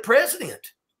Senate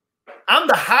president. I'm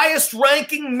the highest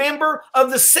ranking member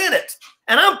of the Senate,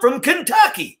 and I'm from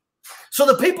Kentucky. So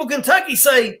the people of Kentucky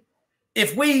say,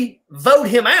 if we vote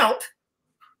him out,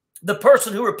 the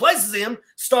person who replaces him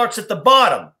starts at the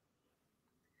bottom.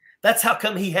 That's how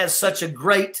come he has such a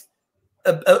great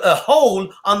a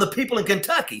hold on the people in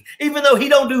Kentucky. Even though he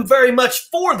don't do very much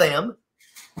for them,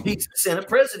 he's the Senate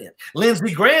president.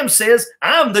 Lindsey Graham says,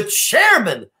 I'm the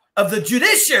chairman of the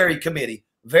Judiciary Committee.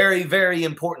 Very, very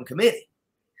important committee,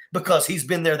 because he's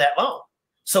been there that long.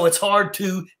 So it's hard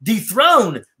to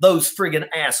dethrone those friggin'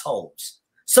 assholes.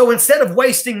 So instead of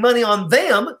wasting money on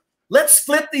them, let's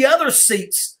flip the other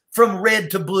seats from red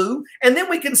to blue, and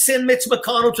then we can send Mitch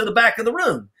McConnell to the back of the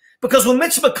room. Because when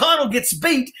Mitch McConnell gets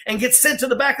beat and gets sent to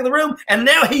the back of the room, and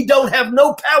now he don't have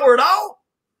no power at all,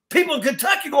 people in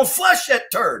Kentucky are going to flush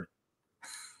that turd.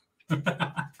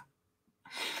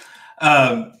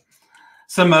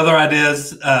 Some other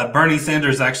ideas. Bernie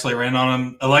Sanders actually ran on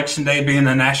him. Election Day being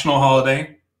a national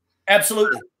holiday.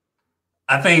 Absolutely.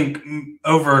 I think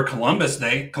over Columbus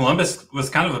Day. Columbus was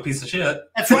kind of a piece of shit.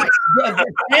 That's right.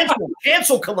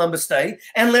 Cancel Columbus Day,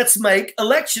 and let's make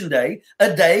Election Day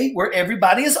a day where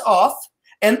everybody is off.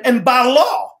 And by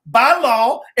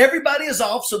law, everybody is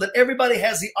off so that everybody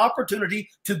has the opportunity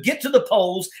to get to the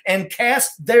polls and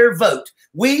cast their vote.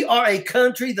 We are a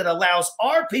country that allows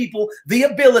our people the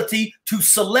ability to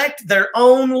select their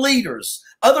own leaders.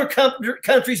 Other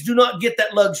countries do not get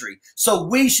that luxury. So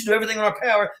we should do everything in our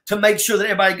power to make sure that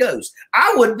everybody goes.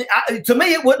 To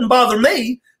me, it wouldn't bother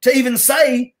me to even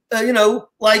say, you know,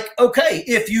 like, okay,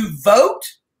 if you vote,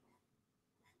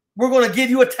 we're going to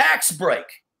give you a tax break.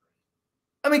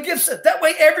 I mean, that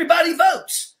way everybody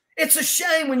votes. It's a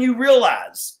shame when you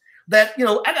realize that, you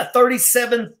know, I got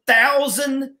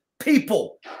 37,000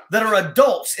 people that are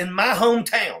adults in my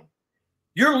hometown.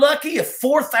 You're lucky if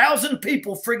 4,000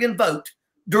 people friggin' vote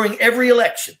during every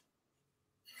election.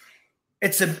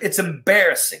 It's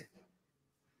embarrassing.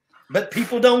 But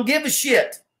people don't give a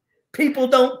shit. People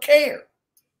don't care.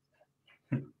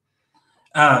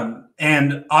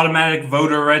 And automatic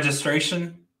voter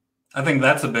registration. I think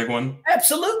that's a big one.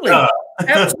 Absolutely.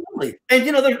 Absolutely. And,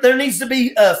 you know, there needs to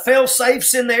be fail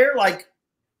safes in there. Like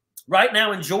right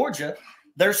now in Georgia,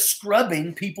 they're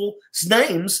scrubbing people's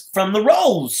names from the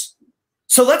rolls.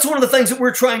 So that's one of the things that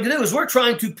we're trying to do is we're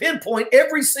trying to pinpoint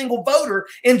every single voter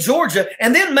in Georgia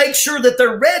and then make sure that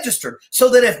they're registered so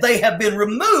that if they have been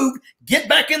removed, get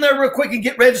back in there real quick and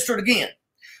get registered again.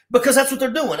 Because that's what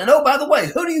they're doing. And oh, by the way,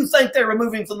 who do you think they're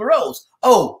removing from the rolls?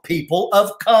 Oh, people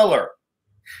of color.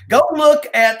 Go look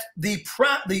at the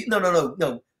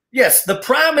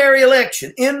primary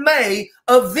election in May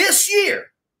of this year.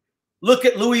 Look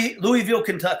at Louisville,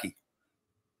 Kentucky.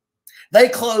 They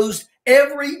closed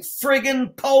every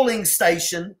friggin' polling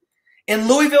station in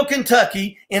Louisville,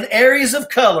 Kentucky in areas of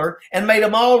color and made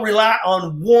them all rely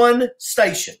on one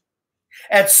station.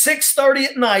 At 6:30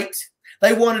 at night,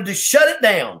 they wanted to shut it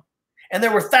down. And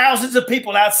there were thousands of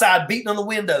people outside beating on the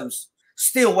windows,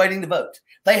 still waiting to vote.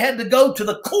 They had to go to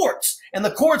the courts, and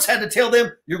the courts had to tell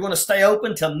them, you're going to stay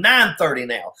open till 9:30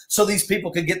 now, so these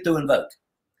people could get through and vote.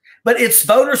 But it's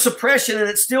voter suppression, and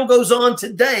it still goes on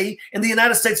today in the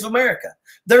United States of America.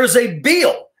 There is a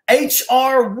bill,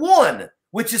 H.R. 1,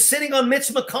 which is sitting on Mitch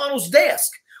McConnell's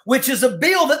desk, which is a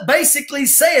bill that basically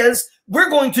says we're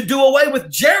going to do away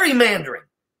with gerrymandering.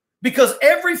 Because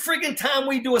every friggin' time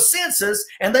we do a census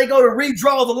and they go to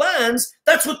redraw the lines,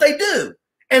 that's what they do.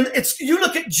 And you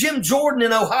look at Jim Jordan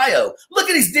in Ohio, look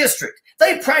at his district.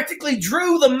 They practically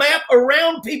drew the map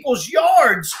around people's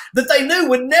yards that they knew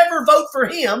would never vote for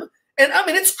him. And I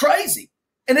mean, it's crazy.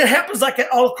 And it happens like that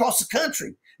all across the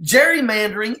country.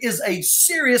 Gerrymandering is a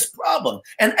serious problem,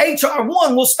 and H.R.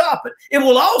 1 will stop it. It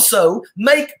will also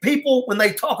make people, when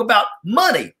they talk about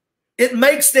money, it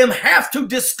makes them have to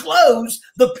disclose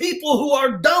the people who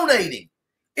are donating.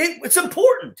 It's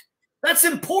important. That's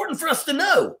important for us to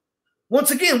know.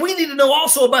 Once again, we need to know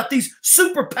also about these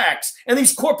super PACs and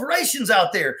these corporations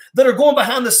out there that are going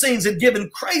behind the scenes and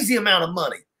giving crazy amount of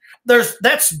money.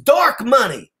 That's dark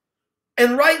money.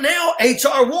 And right now,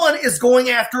 H.R. 1 is going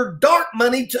after dark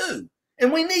money too.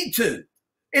 And we need to.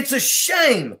 It's a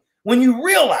shame when you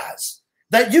realize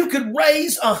that you could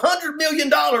raise $100 million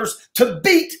to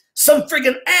beat some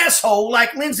friggin' asshole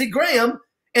like Lindsey Graham,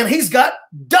 and he's got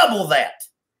double that.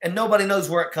 And nobody knows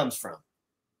where it comes from.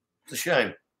 It's a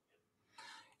shame.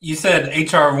 You said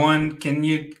H.R. 1. Can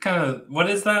you kind of, what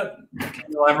is that? Can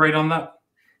you elaborate on that?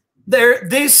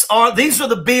 These are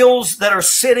the bills that are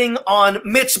sitting on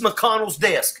Mitch McConnell's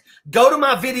desk. Go to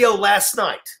my video last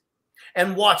night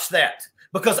and watch that,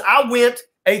 because I went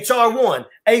H.R. 1,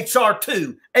 H.R.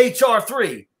 2, H.R.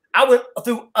 3. I went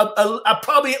through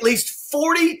probably at least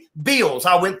 40 bills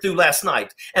I went through last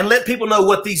night and let people know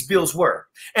what these bills were,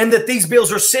 and that these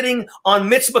bills are sitting on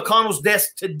Mitch McConnell's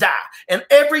desk to die. And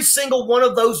every single one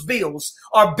of those bills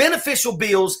are beneficial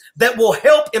bills that will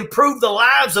help improve the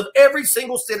lives of every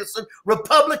single citizen,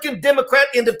 Republican, Democrat,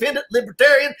 Independent,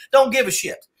 Libertarian, don't give a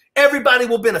shit. Everybody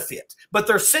will benefit, but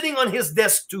they're sitting on his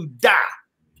desk to die.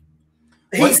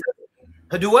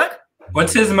 Do what?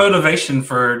 What's his motivation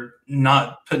for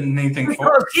not putting anything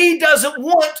forward? Because he doesn't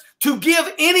want to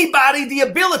give anybody the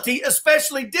ability,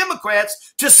 especially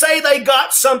Democrats, to say they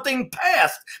got something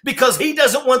passed, because he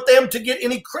doesn't want them to get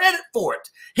any credit for it.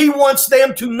 He wants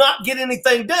them to not get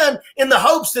anything done in the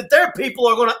hopes that their people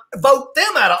are going to vote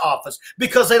them out of office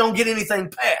because they don't get anything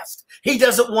passed. He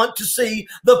doesn't want to see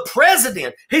the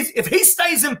president. If he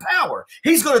stays in power,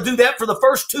 he's going to do that for the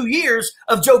first 2 years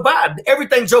of Joe Biden.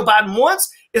 Everything Joe Biden wants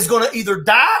is going to either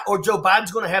die, or Joe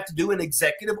Biden's going to have to do an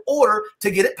executive order to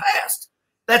get it passed.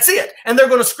 That's it. And they're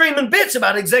going to scream and bitch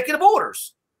about executive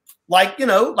orders. Like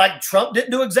Trump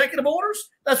didn't do executive orders.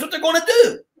 That's what they're going to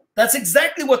do. That's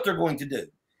exactly what they're going to do.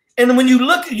 And when you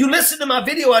listen to my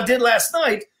video I did last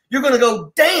night, you're going to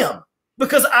go, damn,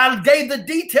 because I gave the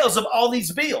details of all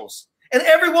these bills. And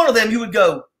every one of them you would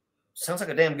go, sounds like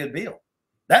a damn good bill.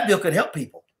 That bill could help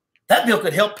people. That bill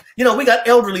could help. We got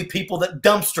elderly people that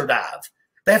dumpster dive.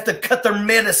 They have to cut their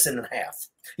medicine in half.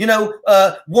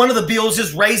 One of the bills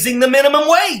is raising the minimum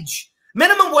wage.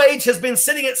 Minimum wage has been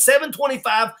sitting at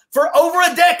 $7.25 for over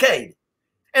a decade.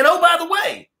 And oh, by the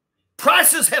way,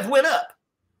 prices have went up.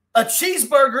 A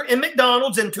cheeseburger in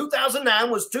McDonald's in 2009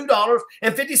 was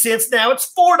 $2.50. Now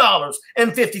it's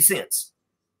 $4.50.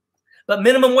 But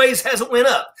minimum wage hasn't went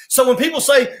up. So when people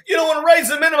say, you don't want to raise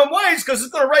the minimum wage because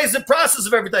it's going to raise the prices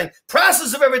of everything.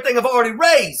 Prices of everything have already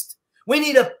raised. We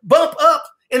need a bump up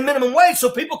in minimum wage so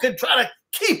people can try to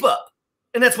keep up.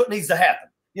 And that's what needs to happen.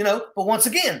 But once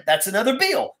again, that's another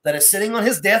bill that is sitting on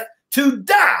his desk to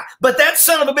die. But that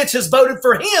son of a bitch has voted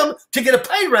for him to get a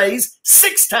pay raise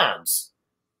 6 times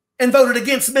and voted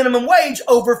against minimum wage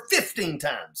over 15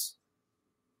 times.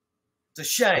 It's a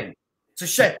shame. It's a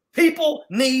shame. People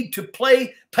need to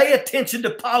pay attention to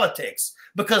politics,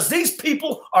 because these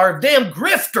people are damn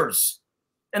grifters.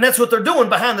 And that's what they're doing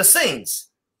behind the scenes.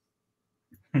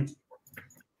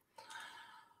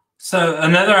 So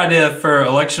another idea for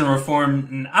election reform,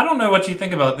 and I don't know what you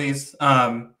think about these,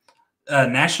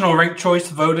 national ranked choice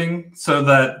voting, so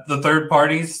that the third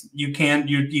parties, you can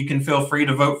feel free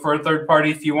to vote for a third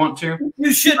party if you want to.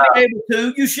 You should be able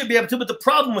to. You should be able to. But the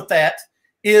problem with that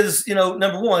is,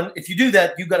 number one, if you do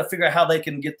that, you've got to figure out how they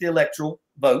can get the electoral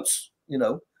votes,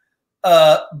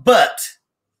 But,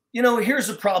 here's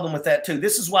the problem with that too.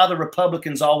 This is why the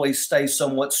Republicans always stay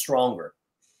somewhat stronger,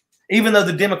 even though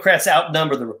the Democrats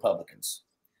outnumber the Republicans.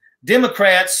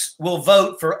 Democrats will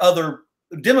vote for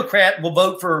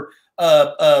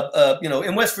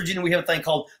in West Virginia, we have a thing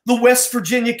called the West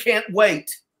Virginia Can't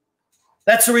Wait.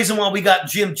 That's the reason why we got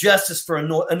Jim Justice for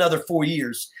another 4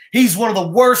 years. He's one of the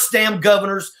worst damn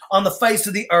governors on the face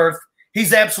of the earth.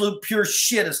 He's absolute pure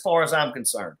shit as far as I'm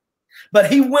concerned.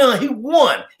 But he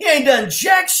won. He ain't done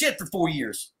jack shit for 4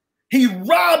 years. He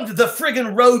robbed the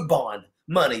friggin' road bond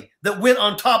money that went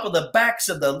on top of the backs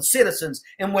of the citizens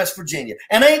in West Virginia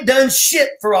and ain't done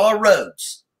shit for our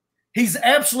roads. He's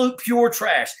absolute pure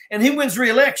trash, and he wins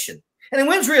re-election. And he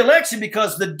wins re-election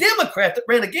because the Democrat that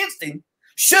ran against him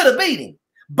should have beat him.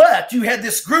 But you had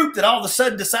this group that all of a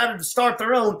sudden decided to start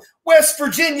their own West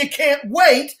Virginia Can't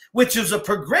Wait, which is a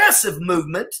progressive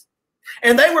movement.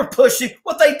 And they were pushing.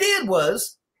 What they did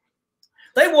was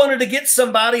they wanted to get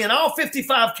somebody in all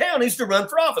 55 counties to run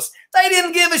for office. They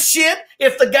didn't give a shit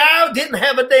if the guy didn't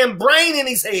have a damn brain in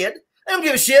his head. They don't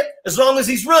give a shit as long as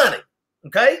he's running.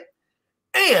 Okay?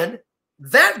 And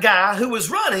that guy who was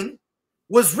running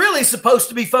was really supposed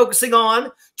to be focusing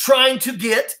on trying to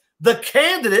get the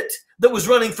candidate that was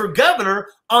running for governor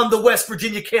on the West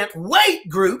Virginia Can't Wait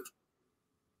group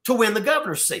to win the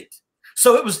governor's seat.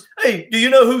 So it was, hey, do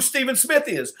you know who Stephen Smith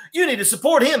is? You need to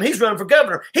support him. He's running for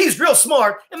governor. He's real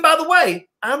smart. And by the way,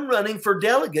 I'm running for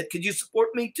delegate. Could you support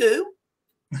me too?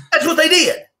 That's what they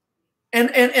did.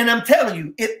 And I'm telling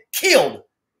you, it killed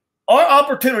our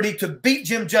opportunity to beat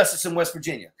Jim Justice in West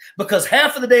Virginia, because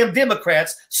half of the damn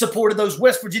Democrats supported those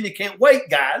West Virginia can't wait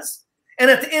guys.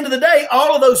 And at the end of the day,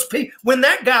 all of those people, when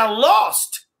that guy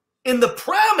lost in the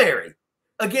primary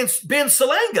against Ben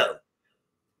Salango,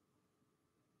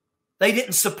 they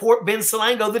didn't support Ben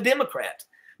Salango, the Democrat,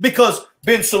 because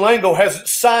Ben Salango hasn't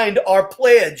signed our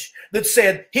pledge that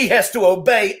said he has to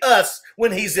obey us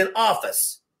when he's in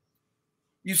office.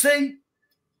 You see,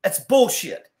 that's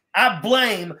bullshit. I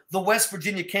blame the West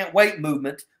Virginia can't wait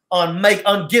movement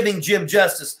on giving Jim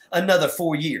Justice another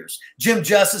 4 years. Jim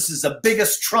Justice is the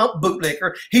biggest Trump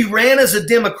bootlicker. He ran as a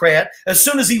Democrat. As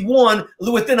soon as he won,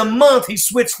 within a month, he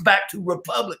switched back to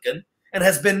Republican and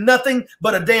has been nothing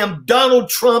but a damn Donald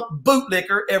Trump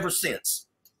bootlicker ever since.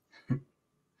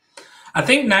 I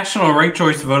think national ranked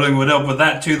choice voting would help with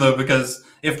that too, though, because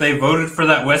if they voted for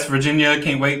that West Virginia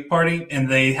can't wait party and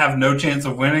they have no chance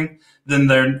of winning, then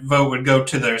their vote would go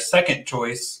to their second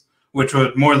choice, which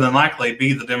would more than likely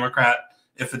be the Democrat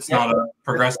if it's not a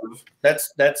progressive.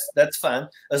 That's fine,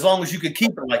 as long as you could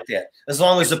keep it like that. As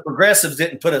long as the progressives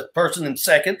didn't put a person in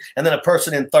second and then a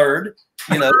person in third.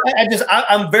 You know,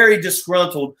 I'm very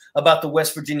disgruntled about the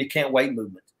West Virginia can't wait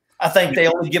movement. I think they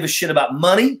only give a shit about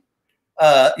money.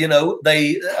 You know,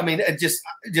 I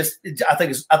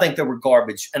think they were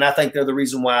garbage, and I think they're the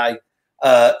reason why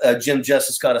Jim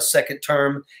Justice got a second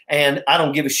term. And I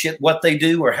don't give a shit what they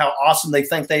do or how awesome they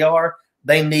think they are.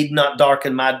 They need not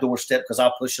darken my doorstep, because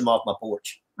I'll push them off my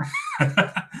porch.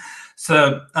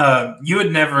 So you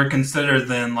would never consider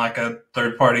then like a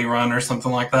third party run or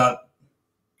something like that?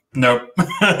 Nope.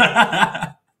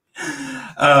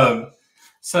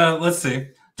 So let's see.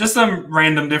 Just some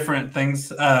random different things.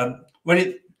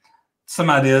 Some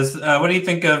ideas. What do you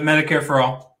think of Medicare for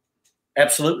all?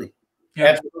 Absolutely. Yeah.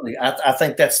 Absolutely. I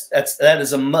think that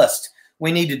is a must.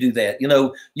 We need to do that. You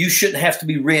know, you shouldn't have to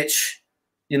be rich,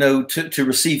 you know, to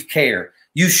receive care.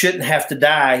 You shouldn't have to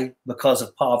die because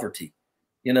of poverty,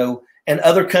 you know, and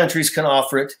other countries can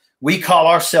offer it. We call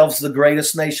ourselves the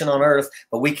greatest nation on earth,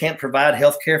 but we can't provide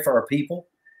health care for our people.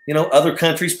 You know, other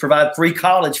countries provide free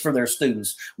college for their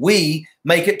students. We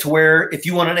make it to where if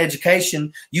you want an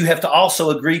education, you have to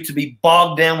also agree to be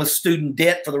bogged down with student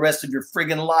debt for the rest of your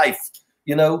friggin' life.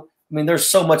 You know, I mean, there's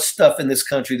so much stuff in this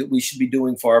country that we should be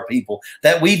doing for our people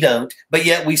that we don't, but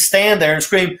yet we stand there and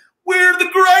scream, we're the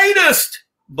greatest.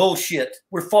 Bullshit.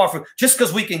 We're far from, just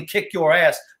because we can kick your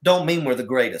ass don't mean we're the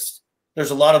greatest.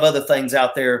 There's a lot of other things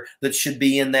out there that should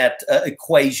be in that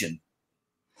equation.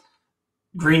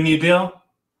 Green New Deal?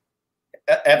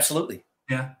 Absolutely.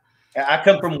 Yeah. I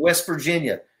come from West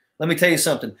Virginia. Let me tell you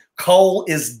something. Coal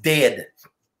is dead.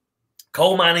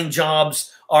 Coal mining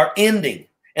jobs are ending.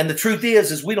 And the truth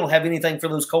is we don't have anything for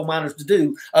those coal miners to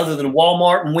do other than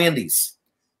Walmart and Wendy's.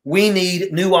 We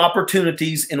need new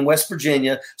opportunities in West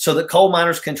Virginia so that coal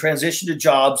miners can transition to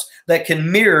jobs that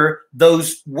can mirror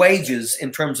those wages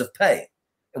in terms of pay.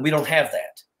 And we don't have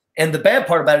that. And the bad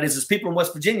part about it is people in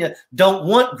West Virginia don't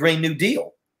want Green New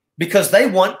Deal, because they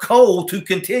want coal to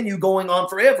continue going on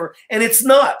forever. And it's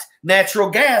not.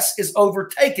 Natural gas is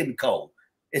overtaking coal.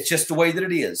 It's just the way that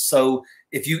it is. So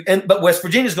but West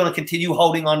Virginia is going to continue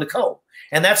holding on to coal.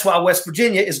 And that's why West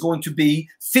Virginia is going to be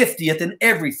 50th in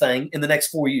everything in the next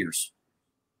 4 years.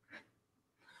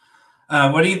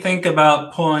 What do you think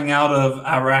about pulling out of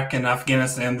Iraq and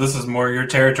Afghanistan? This is more your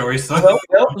territory. So.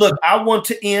 Well, look, I want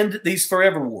to end these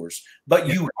forever wars, but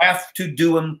you have to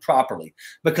do them properly.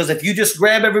 Because if you just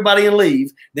grab everybody and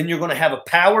leave, then you're going to have a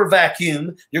power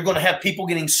vacuum. You're going to have people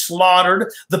getting slaughtered.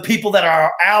 The people that are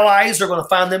our allies are going to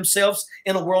find themselves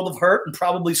in a world of hurt and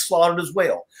probably slaughtered as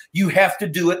well. You have to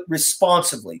do it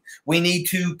responsibly. We need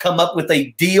to come up with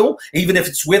a deal, even if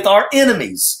it's with our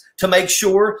enemies, to make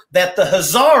sure that the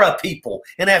Hazara people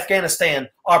in Afghanistan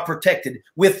are protected.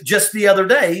 With just the other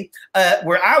day,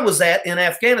 where I was at in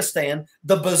Afghanistan,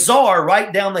 the bazaar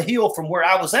right down the hill from where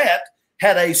I was at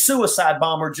had a suicide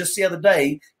bomber just the other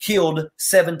day, killed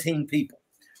 17 people.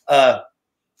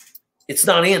 It's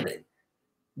not ending.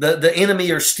 The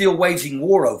enemy are still waging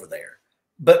war over there.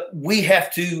 But we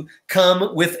have to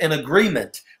come with an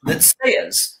agreement that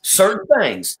says certain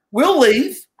things. We'll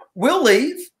leave,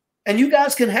 and you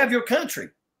guys can have your country,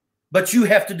 but you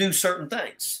have to do certain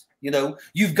things. You know,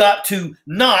 you've got to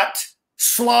not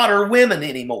slaughter women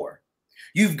anymore.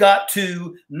 You've got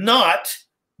to not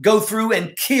go through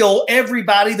and kill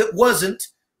everybody that wasn't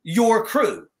your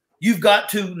crew. You've got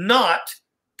to not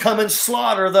come and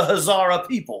slaughter the Hazara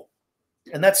people.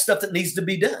 And that's stuff that needs to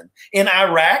be done. In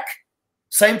Iraq,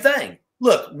 same thing.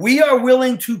 Look, we are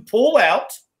willing to pull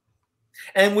out,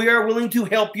 and we are willing to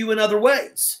help you in other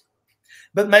ways.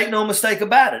 But make no mistake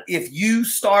about it. If you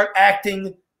start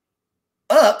acting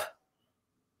up,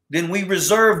 then we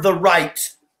reserve the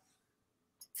right.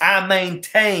 I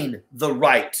maintain the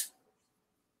right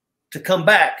to come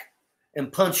back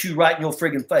and punch you right in your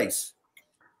friggin' face.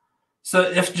 So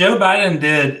if Joe Biden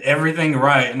did everything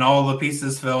right and all the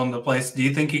pieces fell into place, do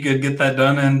you think he could get that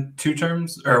done in 2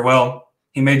 terms? Or, well,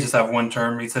 he may just have 1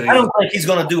 term. He said I don't think he's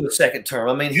going to do a second term.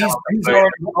 I mean, he's already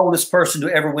the oldest person to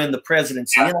ever win the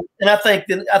presidency, and I think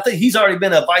he's already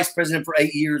been a vice president for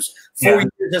 8 years, 4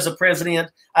 years as a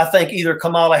president. I think either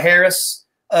Kamala Harris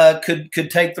could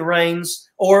take the reins,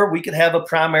 or we could have a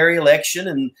primary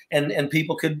election, and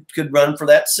people could run for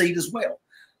that seat as well.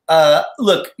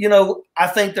 Look, you know, I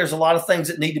think there's a lot of things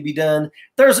that need to be done.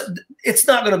 It's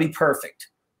not going to be perfect.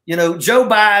 You know, Joe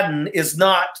Biden is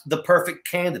not the perfect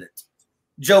candidate.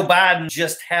 Joe Biden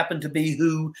just happened to be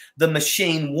who the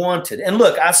machine wanted. And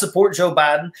look, I support Joe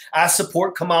Biden. I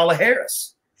support Kamala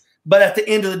Harris. But at the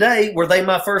end of the day, were they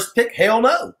my first pick? Hell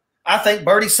no. I think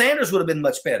Bernie Sanders would have been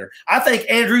much better. I think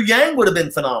Andrew Yang would have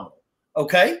been phenomenal.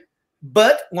 Okay?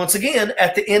 But once again,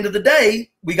 at the end of the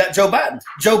day, we got Joe Biden.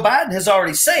 Joe Biden has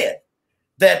already said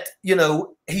that, you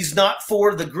know, he's not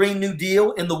for the Green New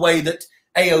Deal in the way that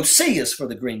AOC is for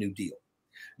the Green New Deal.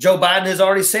 Joe Biden has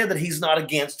already said that he's not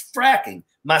against fracking.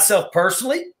 Myself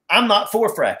personally, I'm not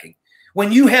for fracking.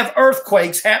 When you have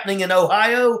earthquakes happening in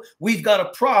Ohio, we've got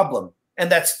a problem,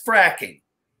 and that's fracking.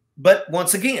 But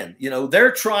once again, you know,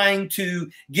 they're trying to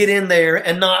get in there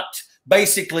and not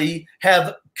basically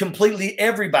have completely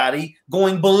everybody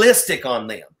going ballistic on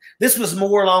them. This was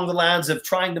more along the lines of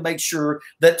trying to make sure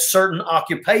that certain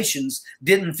occupations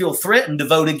didn't feel threatened to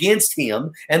vote against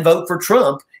him and vote for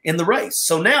Trump in the race.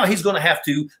 So now he's going to have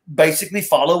to basically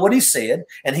follow what he said,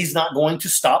 and he's not going to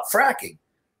stop fracking.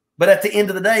 But at the end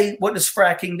of the day, what does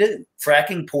fracking do?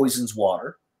 Fracking poisons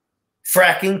water.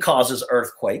 Fracking causes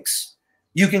earthquakes.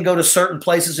 You can go to certain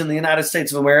places in the United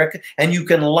States of America and you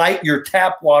can light your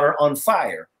tap water on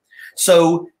fire.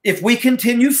 So if we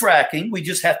continue fracking, we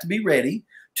just have to be ready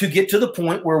to get to the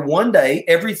point where one day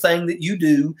everything that you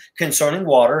do concerning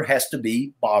water has to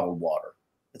be bottled water.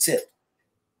 That's it.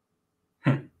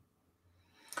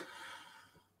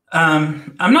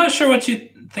 I'm not sure what you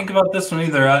think about this one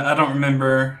either. I don't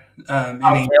remember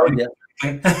any.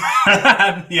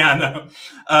 Yeah,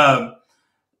 no.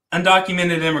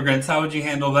 Undocumented immigrants, how would you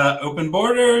handle that? Open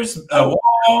borders, a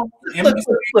wall?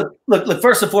 Look,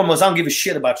 first and foremost, I don't give a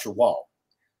shit about your wall.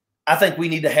 I think we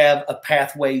need to have a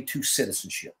pathway to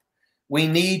citizenship. We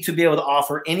need to be able to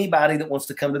offer anybody that wants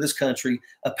to come to this country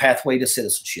a pathway to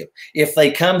citizenship. If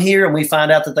they come here and we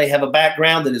find out that they have a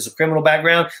background that is a criminal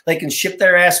background, they can ship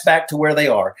their ass back to where they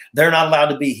are. They're not allowed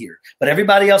to be here. But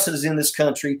everybody else that is in this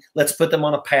country, let's put them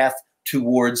on a path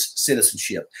towards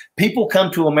citizenship. People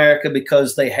come to America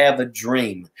because they have a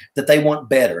dream that they want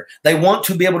better. They want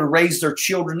to be able to raise their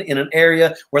children in an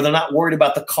area where they're not worried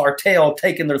about the cartel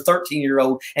taking their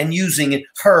 13-year-old and using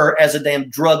her as a damn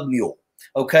drug mule.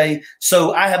 Okay,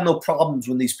 so I have no problems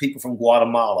when these people from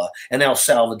Guatemala and El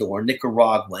Salvador, and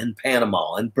Nicaragua and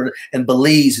Panama and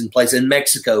Belize and places in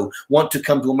Mexico want to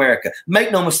come to America.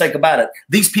 Make no mistake about it.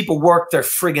 These people work their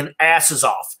friggin' asses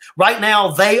off. Right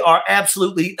now, they are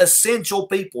absolutely essential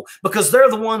people because they're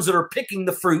the ones that are picking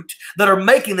the fruit that are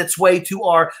making its way to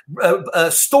our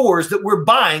stores that we're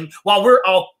buying while we're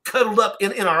all cuddled up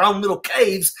in our own little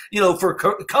caves, you know, for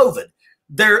COVID.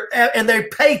 They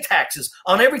pay taxes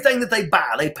on everything that they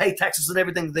buy. They pay taxes on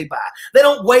everything that they buy. They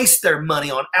don't waste their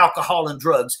money on alcohol and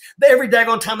drugs. Every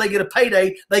daggone time they get a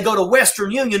payday, they go to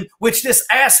Western Union, which this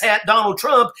asshat Donald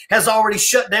Trump has already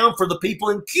shut down for the people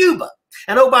in Cuba.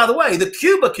 And oh, by the way, the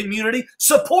Cuba community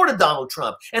supported Donald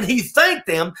Trump, and he thanked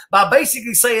them by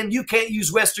basically saying you can't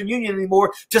use Western Union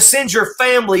anymore to send your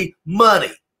family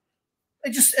money.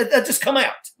 That just come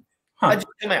out. That just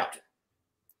come out.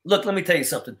 Look, let me tell you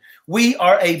something. We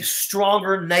are a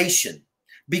stronger nation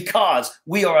because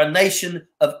we are a nation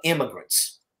of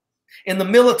immigrants. In the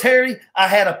military, I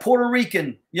had a Puerto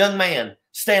Rican young man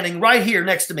standing right here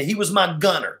next to me. He was my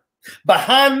gunner.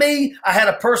 Behind me, I had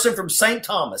a person from St.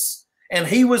 Thomas, and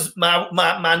he was my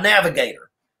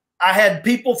navigator. I had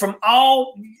people from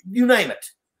all, you name it.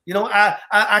 You know,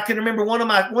 I can remember one of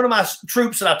my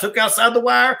troops that I took outside the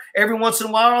wire every once in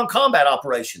a while on combat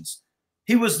operations.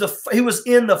 He was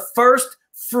in the first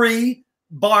free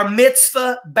bar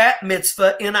mitzvah, bat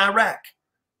mitzvah in Iraq.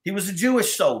 He was a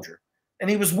Jewish soldier, and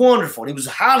he was wonderful. And he was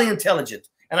highly intelligent.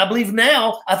 And I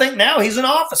think now he's an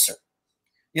officer.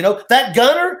 You know, that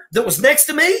gunner that was next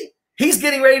to me, He's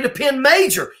getting ready to pin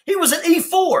major. He was an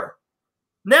E4.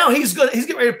 Now he's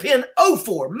getting ready to pin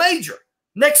O4 major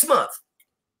next month.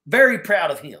 Very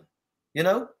proud of him. You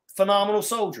know, phenomenal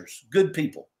soldiers, good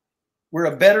people. We're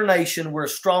a better nation. We're a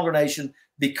stronger nation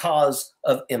because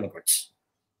of immigrants.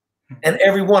 And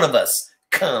every one of us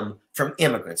come from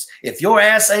immigrants. If your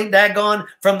ass ain't daggone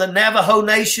from the Navajo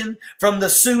Nation, from the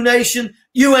Sioux Nation,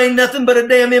 you ain't nothing but a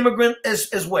damn immigrant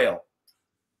as well.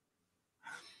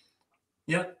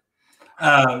 Yep.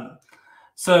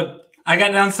 So I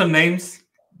got down some names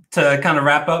to kind of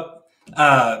wrap up.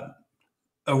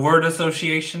 A word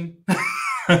association.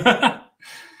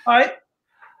 All right.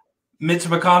 Mitch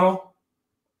McConnell.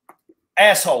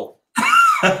 Asshole.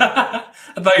 I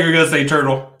thought you were going to say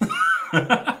turtle.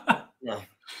 No.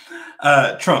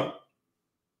 Trump.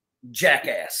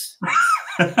 Jackass.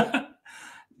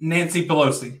 Nancy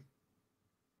Pelosi.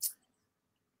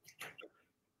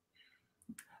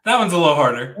 That one's a little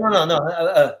harder.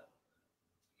 No.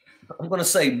 I'm going to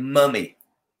say mummy.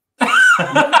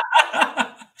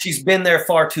 She's been there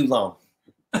far too long.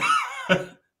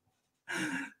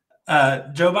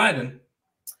 Joe Biden.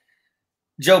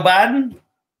 Joe Biden,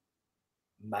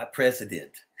 my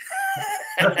president.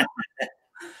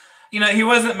 You know, he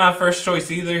wasn't my first choice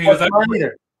either. He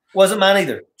Wasn't mine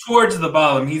either. Towards the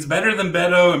bottom. He's better than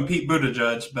Beto and Pete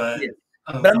Buttigieg, but... Yeah.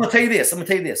 But I'm going to tell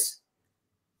you this.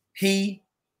 He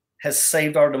has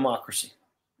saved our democracy.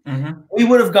 Mm-hmm. We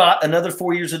would have got another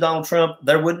 4 years of Donald Trump.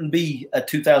 There wouldn't be a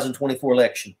 2024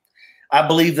 election. I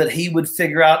believe that he would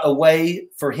figure out a way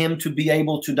for him to be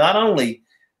able to not only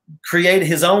create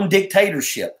his own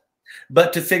dictatorship,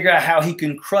 but to figure out how he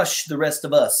can crush the rest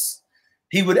of us.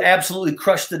 He would absolutely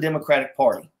crush the Democratic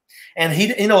Party. And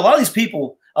a lot of these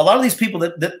people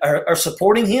that are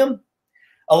supporting him,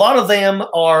 a lot of them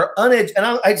are uneducated. And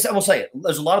I'm going to say it.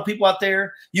 There's a lot of people out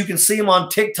there. You can see them on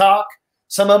TikTok.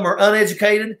 Some of them are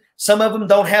uneducated. Some of them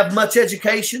don't have much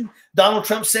education. Donald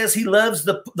Trump says he loves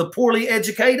the poorly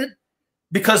educated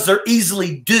because they're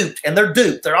easily duped, and they're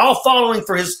duped. They're all following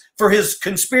for his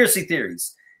conspiracy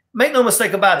theories. Make no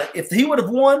mistake about it. If he would have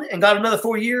won and got another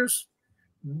 4 years,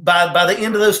 by the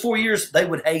end of those 4 years, they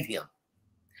would hate him.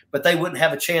 But they wouldn't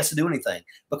have a chance to do anything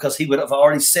because he would have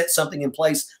already set something in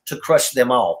place to crush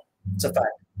them all. It's a fact.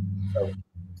 So,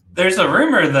 there's a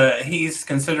rumor that he's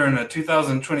considering a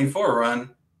 2024 run.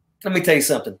 let me tell you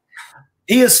something.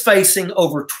 He is facing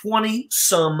over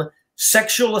 20-some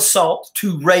sexual assault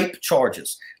to rape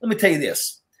charges. Let me tell you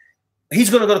this. He's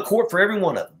going to go to court for every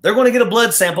one of them. They're going to get a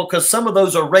blood sample because some of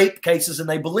those are rape cases, and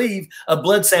they believe a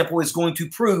blood sample is going to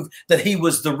prove that he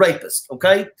was the rapist,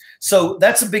 okay? So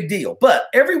that's a big deal. But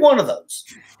every one of those,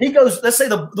 he goes, let's say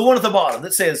the one at the bottom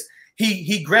that says,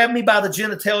 he grabbed me by the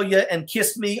genitalia and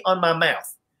kissed me on my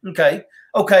mouth.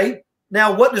 Okay.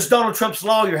 Now, what does Donald Trump's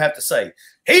lawyer have to say?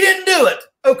 He didn't do it.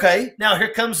 Okay. Now,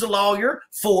 here comes the lawyer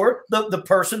for the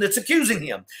person that's accusing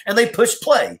him. And they push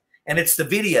play, and it's the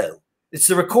video. It's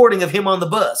the recording of him on the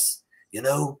bus. You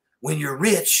know, when you're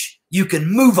rich, you can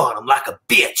move on them like a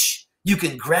bitch. You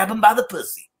can grab them by the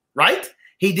pussy, right?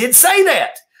 He did say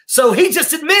that. So he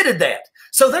just admitted that.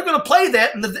 So they're going to play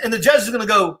that, and the judge is going to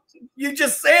go, you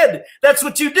just said that's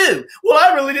what you do. Well,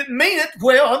 I really didn't mean it.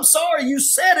 Well, I'm sorry. You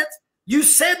said it. You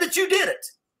said that you did it.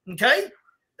 Okay?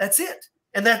 That's it.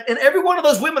 And every one of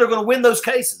those women are going to win those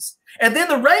cases. And then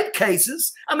the rape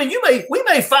cases, I mean, we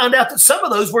may find out that some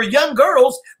of those were young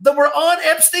girls that were on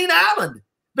Epstein Island,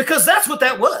 because that's what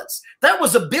that was. That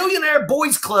was a billionaire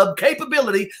boys club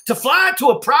capability to fly to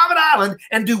a private island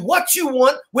and do what you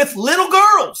want with little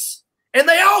girls. And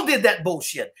they all did that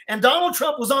bullshit. And Donald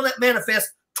Trump was on that manifest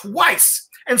twice.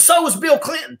 And so was Bill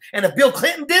Clinton. And if Bill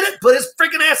Clinton did it, put his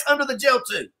freaking ass under the jail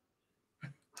too.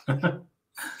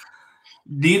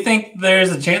 Do you think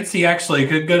there's a chance he actually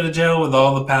could go to jail with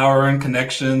all the power and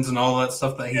connections and all that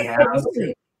stuff that he has?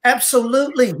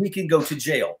 Absolutely, he can go to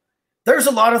jail. There's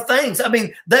a lot of things. I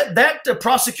mean, that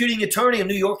prosecuting attorney in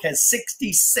New York has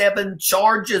 67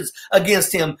 charges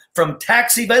against him from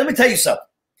tax evasion. Let me tell you something.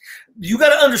 You got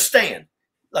to understand,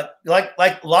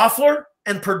 like Loeffler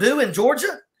and Purdue in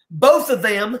Georgia, both of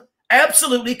them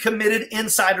absolutely committed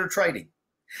insider trading.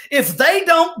 If they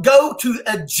don't go to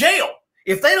a jail,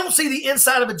 if they don't see the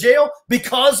inside of a jail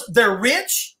because they're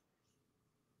rich,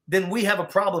 then we have a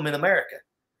problem in America.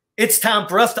 It's time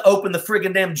for us to open the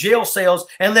friggin' damn jail cells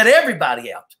and let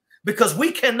everybody out, because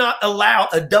we cannot allow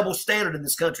a double standard in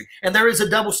this country. And there is a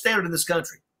double standard in this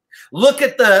country. Look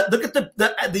at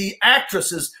the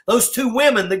actresses, those two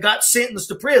women that got sentenced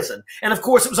to prison. And of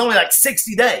course, it was only like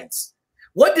 60 days.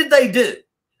 What did they do?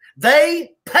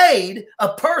 They paid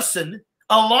a person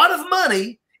a lot of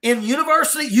money in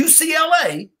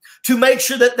UCLA to make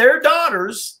sure that their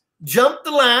daughters jumped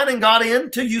the line and got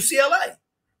into UCLA.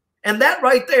 And that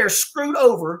right there screwed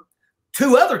over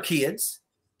 2 other kids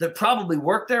that probably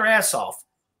worked their ass off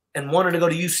and wanted to go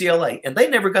to UCLA. And they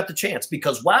never got the chance.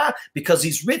 Because why? Because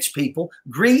these rich people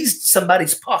greased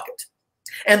somebody's pocket.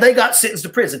 And they got sentenced to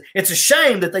prison. It's a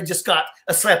shame that they just got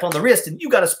a slap on the wrist and you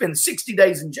got to spend 60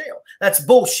 days in jail. That's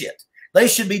bullshit. They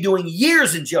should be doing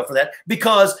years in jail for that,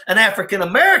 because an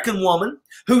African-American woman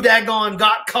who daggone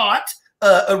got caught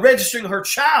registering her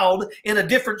child in a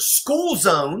different school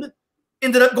zone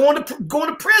ended up going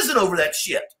to prison over that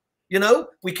shit. You know,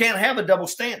 we can't have a double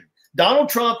standard. Donald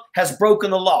Trump has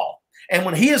broken the law. And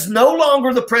when he is no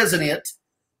longer the president,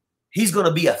 he's going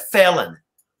to be a felon.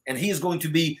 And he is going to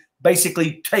be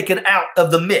basically taken out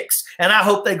of the mix. And I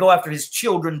hope they go after his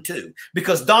children too,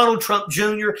 because Donald Trump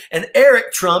Jr. and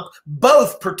Eric Trump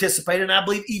both participated, and I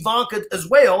believe Ivanka as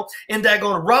well, in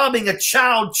daggone robbing a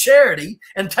child charity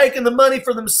and taking the money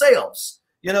for themselves.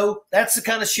 You know, that's the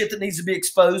kind of shit that needs to be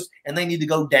exposed, and they need to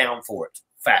go down for it.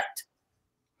 Fact.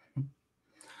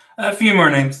 A few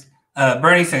more names.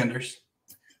 Bernie Sanders.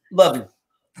 Love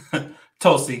him.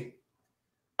 Tulsi.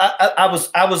 I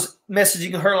was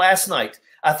messaging her last night.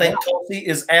 I think Tulsi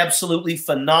is absolutely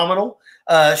phenomenal.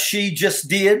 She just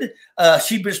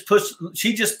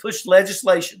pushed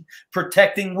legislation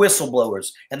protecting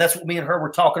whistleblowers, and that's what me and her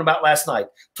were talking about last night.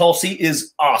 Tulsi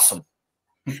is awesome,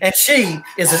 and she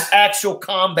is an actual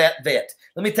combat vet.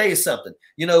 Let me tell you something.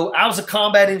 You know, I was a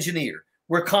combat engineer.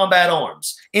 We're combat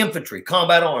arms, infantry,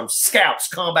 combat arms, scouts,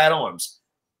 combat arms.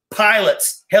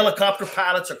 Pilots, helicopter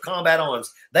pilots are combat arms.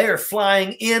 They are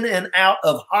flying in and out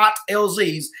of hot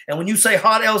LZs. And when you say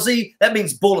hot LZ, that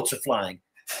means bullets are flying.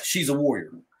 She's a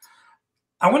warrior.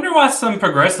 I wonder why some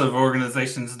progressive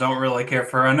organizations don't really care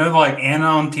for her. I know like Anna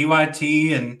on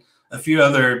TYT and a few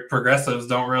other progressives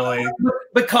don't really.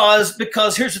 Because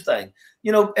here's the thing.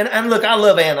 You know, and look, I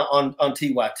love Anna on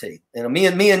TYT. You know, me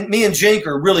and Jink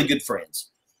are really good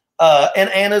friends. And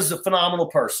Anna's a phenomenal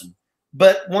person.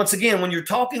 But once again, when you're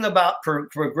talking about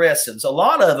progressives, a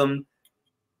lot of them,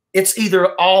 it's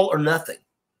either all or nothing.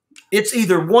 It's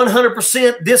either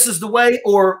 100% this is the way,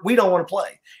 or we don't want to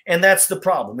play. And that's the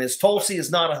problem, is Tulsi is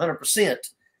not 100%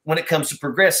 when it comes to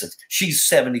progressives. She's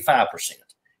 75%.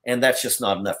 And that's just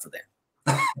not enough for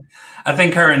them. I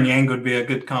think her and Yang would be a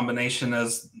good combination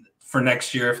as for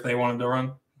next year if they wanted to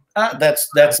run. That's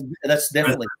definitely.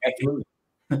 Absolutely.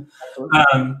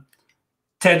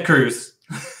 Ted Cruz.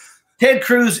 Ted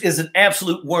Cruz is an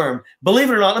absolute worm.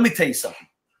 Believe it or not, let me tell you something.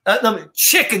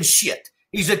 Chicken shit.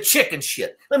 He's a chicken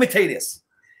shit. Let me tell you this.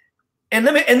 And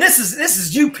this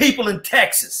is you people in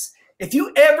Texas. If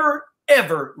you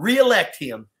ever reelect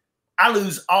him, I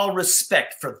lose all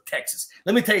respect for Texas.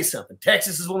 Let me tell you something.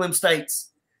 Texas is one of them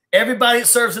states. Everybody that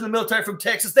serves in the military from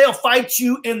Texas, they'll fight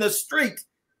you in the street.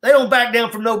 They don't back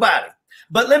down from nobody.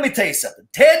 But let me tell you something.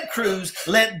 Ted Cruz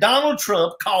let Donald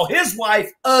Trump call his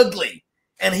wife ugly.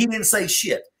 And he didn't say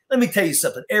shit. Let me tell you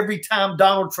something. Every time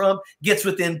Donald Trump gets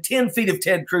within 10 feet of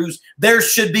Ted Cruz, there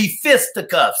should be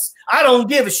fisticuffs. I don't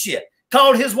give a shit.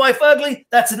 Called his wife ugly,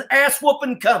 that's an ass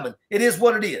whooping coming. It is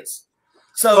what it is.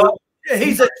 So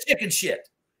he's a chicken shit.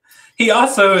 He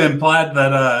also implied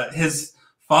that his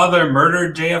father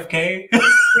murdered JFK.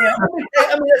 Yeah,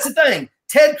 I mean, that's the thing.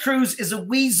 Ted Cruz is a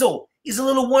weasel. He's a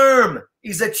little worm.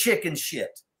 He's a chicken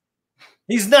shit.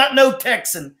 He's not no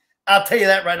Texan. I'll tell you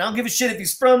that right now. I don't give a shit if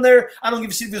he's from there. I don't give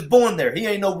a shit if he was born there. He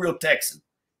ain't no real Texan.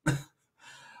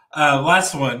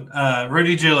 Last one,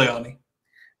 Rudy Giuliani.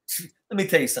 Let me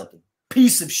tell you something.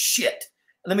 Piece of shit.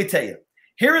 Let me tell you.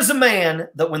 Here is a man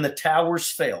that when the towers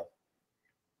fell,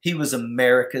 he was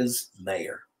America's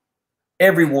mayor.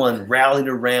 Everyone rallied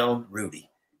around Rudy.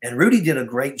 And Rudy did a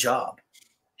great job.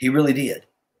 He really did.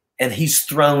 And he's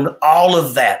thrown all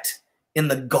of that in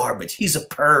the garbage. He's a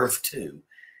perv too.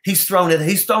 He's thrown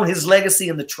his legacy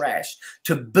in the trash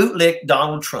to bootlick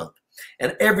Donald Trump.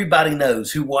 And everybody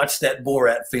knows who watched that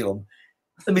Borat film.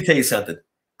 Let me tell you something.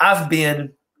 I've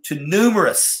been to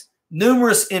numerous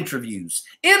interviews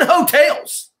in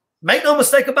hotels. Make no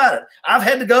mistake about it. I've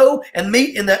had to go and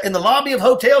meet in the lobby of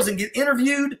hotels and get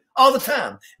interviewed all the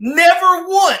time. Never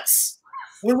once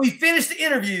when we finished the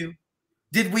interview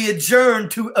did we adjourn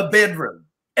to a bedroom.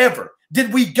 Ever.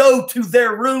 Did we go to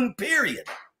their room, period.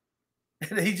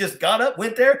 And he just got up,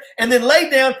 went there, and then laid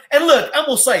down. And look, I'm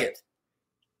going to say it.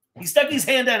 He stuck his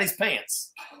hand down his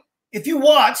pants. If you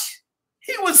watch,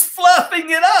 he was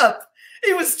fluffing it up.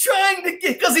 He was trying to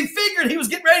get, because he figured he was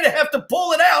getting ready to have to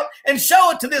pull it out and show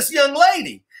it to this young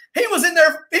lady. He was in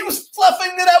there, he was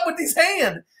fluffing it up with his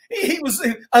hand.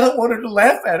 I don't want her to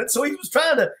laugh at it. So he was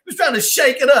trying to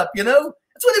shake it up, you know?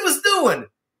 That's what he was doing.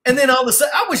 And then all of a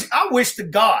sudden, I wish to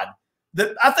God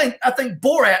that I think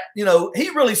Borat, you know, he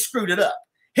really screwed it up.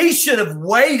 He should have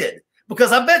waited,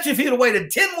 because I bet you if he'd have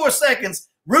waited 10 more seconds,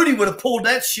 Rudy would have pulled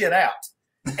that shit out.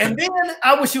 And then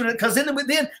I wish he would have,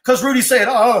 because Rudy said,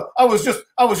 "Oh, I was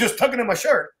just tucking in my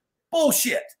shirt."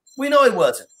 Bullshit. We know he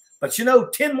wasn't. But you know,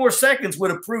 10 more seconds would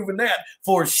have proven that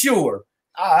for sure.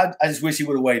 I just wish he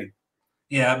would have waited.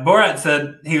 Yeah, Borat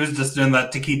said he was just doing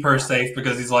that to keep her safe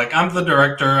because he's like, I'm the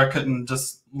director. I couldn't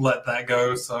just let that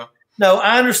go. So no,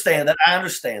 I understand that.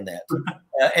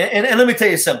 And let me tell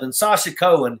you something. Sacha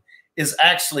Cohen is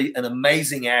actually an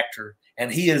amazing actor,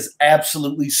 and he is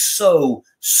absolutely so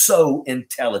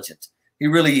intelligent. He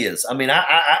really is. I mean,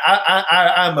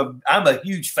 I'm a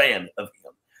huge fan of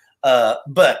him.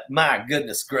 But my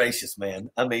goodness gracious, man.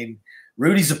 I mean,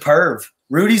 Rudy's a perv.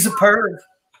 Rudy's a perv.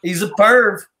 He's a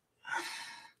perv.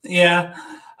 Yeah.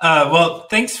 Well,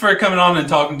 thanks for coming on and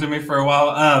talking to me for a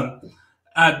while.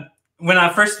 When I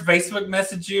first Facebook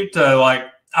messaged you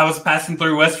I was passing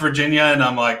through West Virginia, and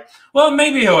I'm like, well,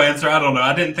 maybe he'll answer. I don't know.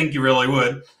 I didn't think you really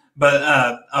would. But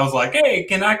I was like, hey,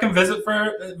 can I come visit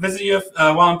you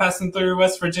while I'm passing through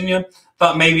West Virginia?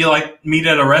 Thought maybe meet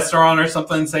at a restaurant or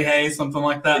something and say hey, something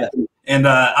like that. Yeah. And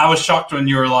I was shocked when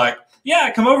you were like,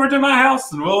 yeah, come over to my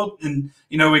house and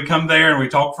we come there and we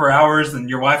talk for hours and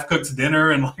your wife cooks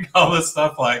dinner and all this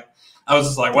stuff. I was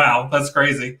just like, wow, that's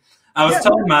crazy. I was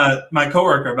telling my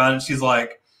coworker about it. She's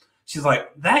like,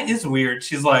 that is weird.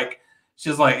 She's like,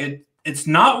 it's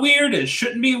not weird. It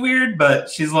shouldn't be weird, but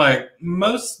she's like,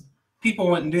 most people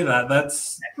wouldn't do that.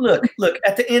 That's look,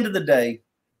 at the end of the day,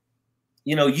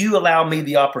 you allow me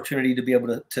the opportunity to be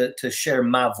able to share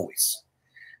my voice.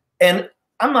 And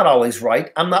I'm not always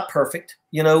right. I'm not perfect.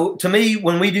 To me,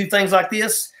 when we do things like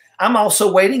this, I'm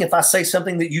also waiting, if I say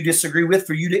something that you disagree with,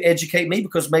 for you to educate me,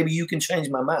 because maybe you can change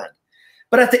my mind.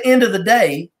 But at the end of the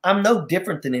day, I'm no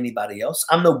different than anybody else.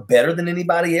 I'm no better than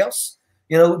anybody else.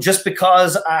 Just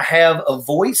because I have a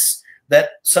voice that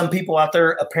some people out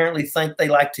there apparently think they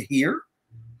like to hear,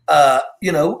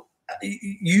 you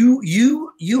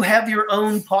have your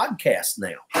own podcast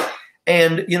now.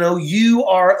 And, your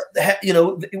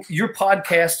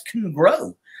podcast can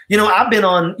grow. I've been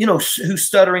on, who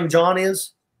Stuttering John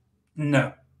is?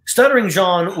 No. Stuttering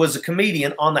John was a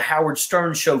comedian on the Howard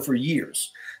Stern show for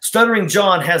years. Stuttering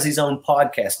John has his own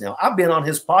podcast now. I've been on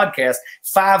his podcast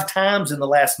 5 times in the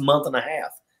last month and a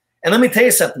half. And let me tell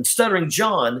you something. Stuttering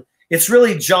John, it's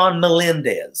really John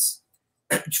Melendez.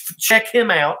 Check him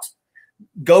out.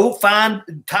 Go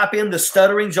type in the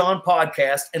Stuttering John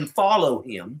podcast and follow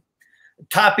him.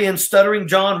 Type in Stuttering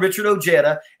John, Richard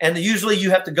Ojeda, and usually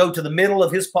you have to go to the middle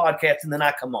of his podcast and then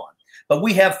I come on. But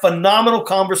we have phenomenal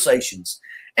conversations.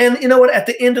 And you know what? At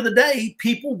the end of the day,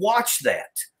 people watch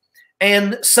that.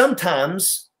 And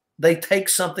sometimes they take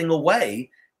something away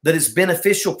that is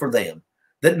beneficial for them,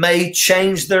 that may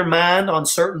change their mind on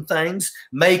certain things,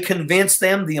 may convince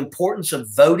them the importance of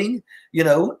voting,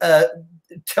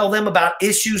 tell them about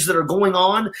issues that are going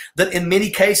on that in many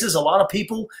cases, a lot of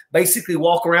people basically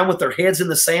walk around with their heads in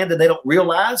the sand and they don't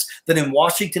realize that in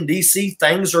Washington, D.C.,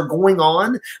 things are going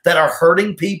on that are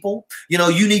hurting people.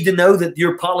 You need to know that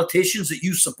your politicians that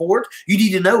you support, you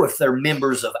need to know if they're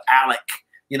members of ALEC.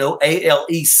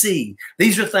 ALEC.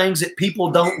 These are things that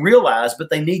people don't realize, but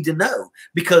they need to know,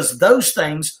 because those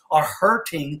things are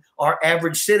hurting our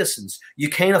average citizens. You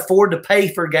can't afford to pay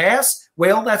for gas.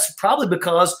 Well, that's probably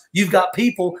because you've got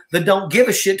people that don't give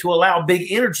a shit to allow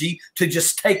big energy to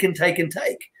just take and take and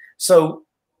take. So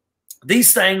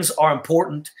these things are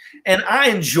important. And I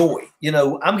enjoy,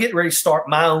 I'm getting ready to start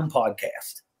my own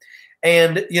podcast.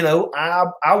 And,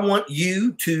 I want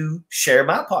you to share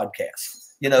my podcast.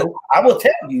 I will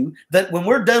tell you that when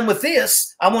we're done with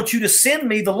this, I want you to send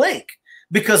me the link,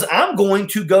 because I'm going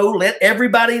to go let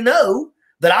everybody know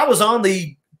that I was on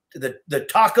the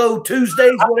Taco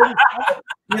Tuesdays, whatever.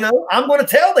 I'm going to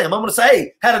tell them. I'm going to say,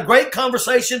 hey, had a great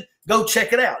conversation. Go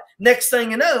check it out. Next thing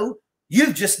you know,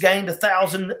 you've just gained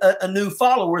 1,000 new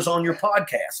followers on your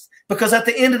podcast. Because at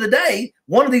the end of the day,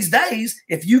 one of these days,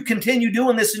 if you continue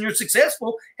doing this and you're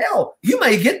successful, hell, you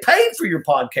may get paid for your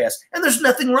podcast. And there's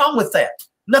nothing wrong with that.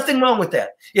 Nothing wrong with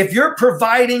that. If you're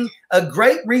providing a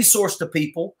great resource to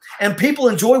people and people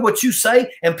enjoy what you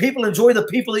say and people enjoy the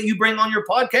people that you bring on your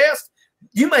podcast,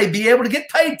 you may be able to get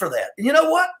paid for that. And you know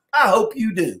what? I hope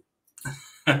you do.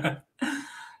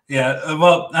 Yeah.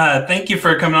 Well, thank you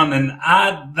for coming on.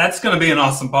 And that's going to be an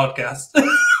awesome podcast.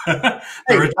 I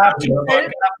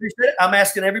appreciate it. I'm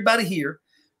asking everybody here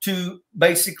to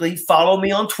basically follow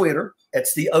me on Twitter.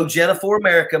 It's the Ojeda for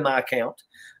America, my account.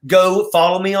 Go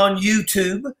follow me on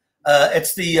YouTube.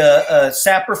 It's the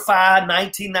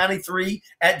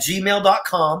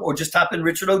sapperfi1993@gmail.com, or just type in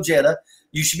Richard Ojeda.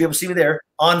 You should be able to see me there.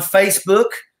 On Facebook,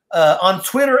 on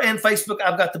Twitter and Facebook,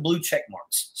 I've got the blue check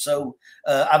marks. So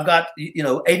I've got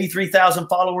 83,000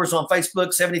 followers on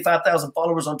Facebook, 75,000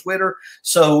 followers on Twitter.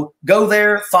 So go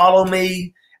there, follow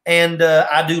me, and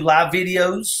I do live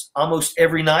videos almost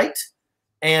every night,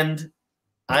 and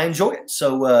I enjoy it.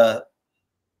 So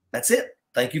that's it.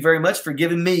 Thank you very much for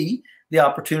giving me the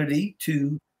opportunity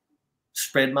to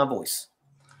spread my voice.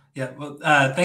 Yeah. Well,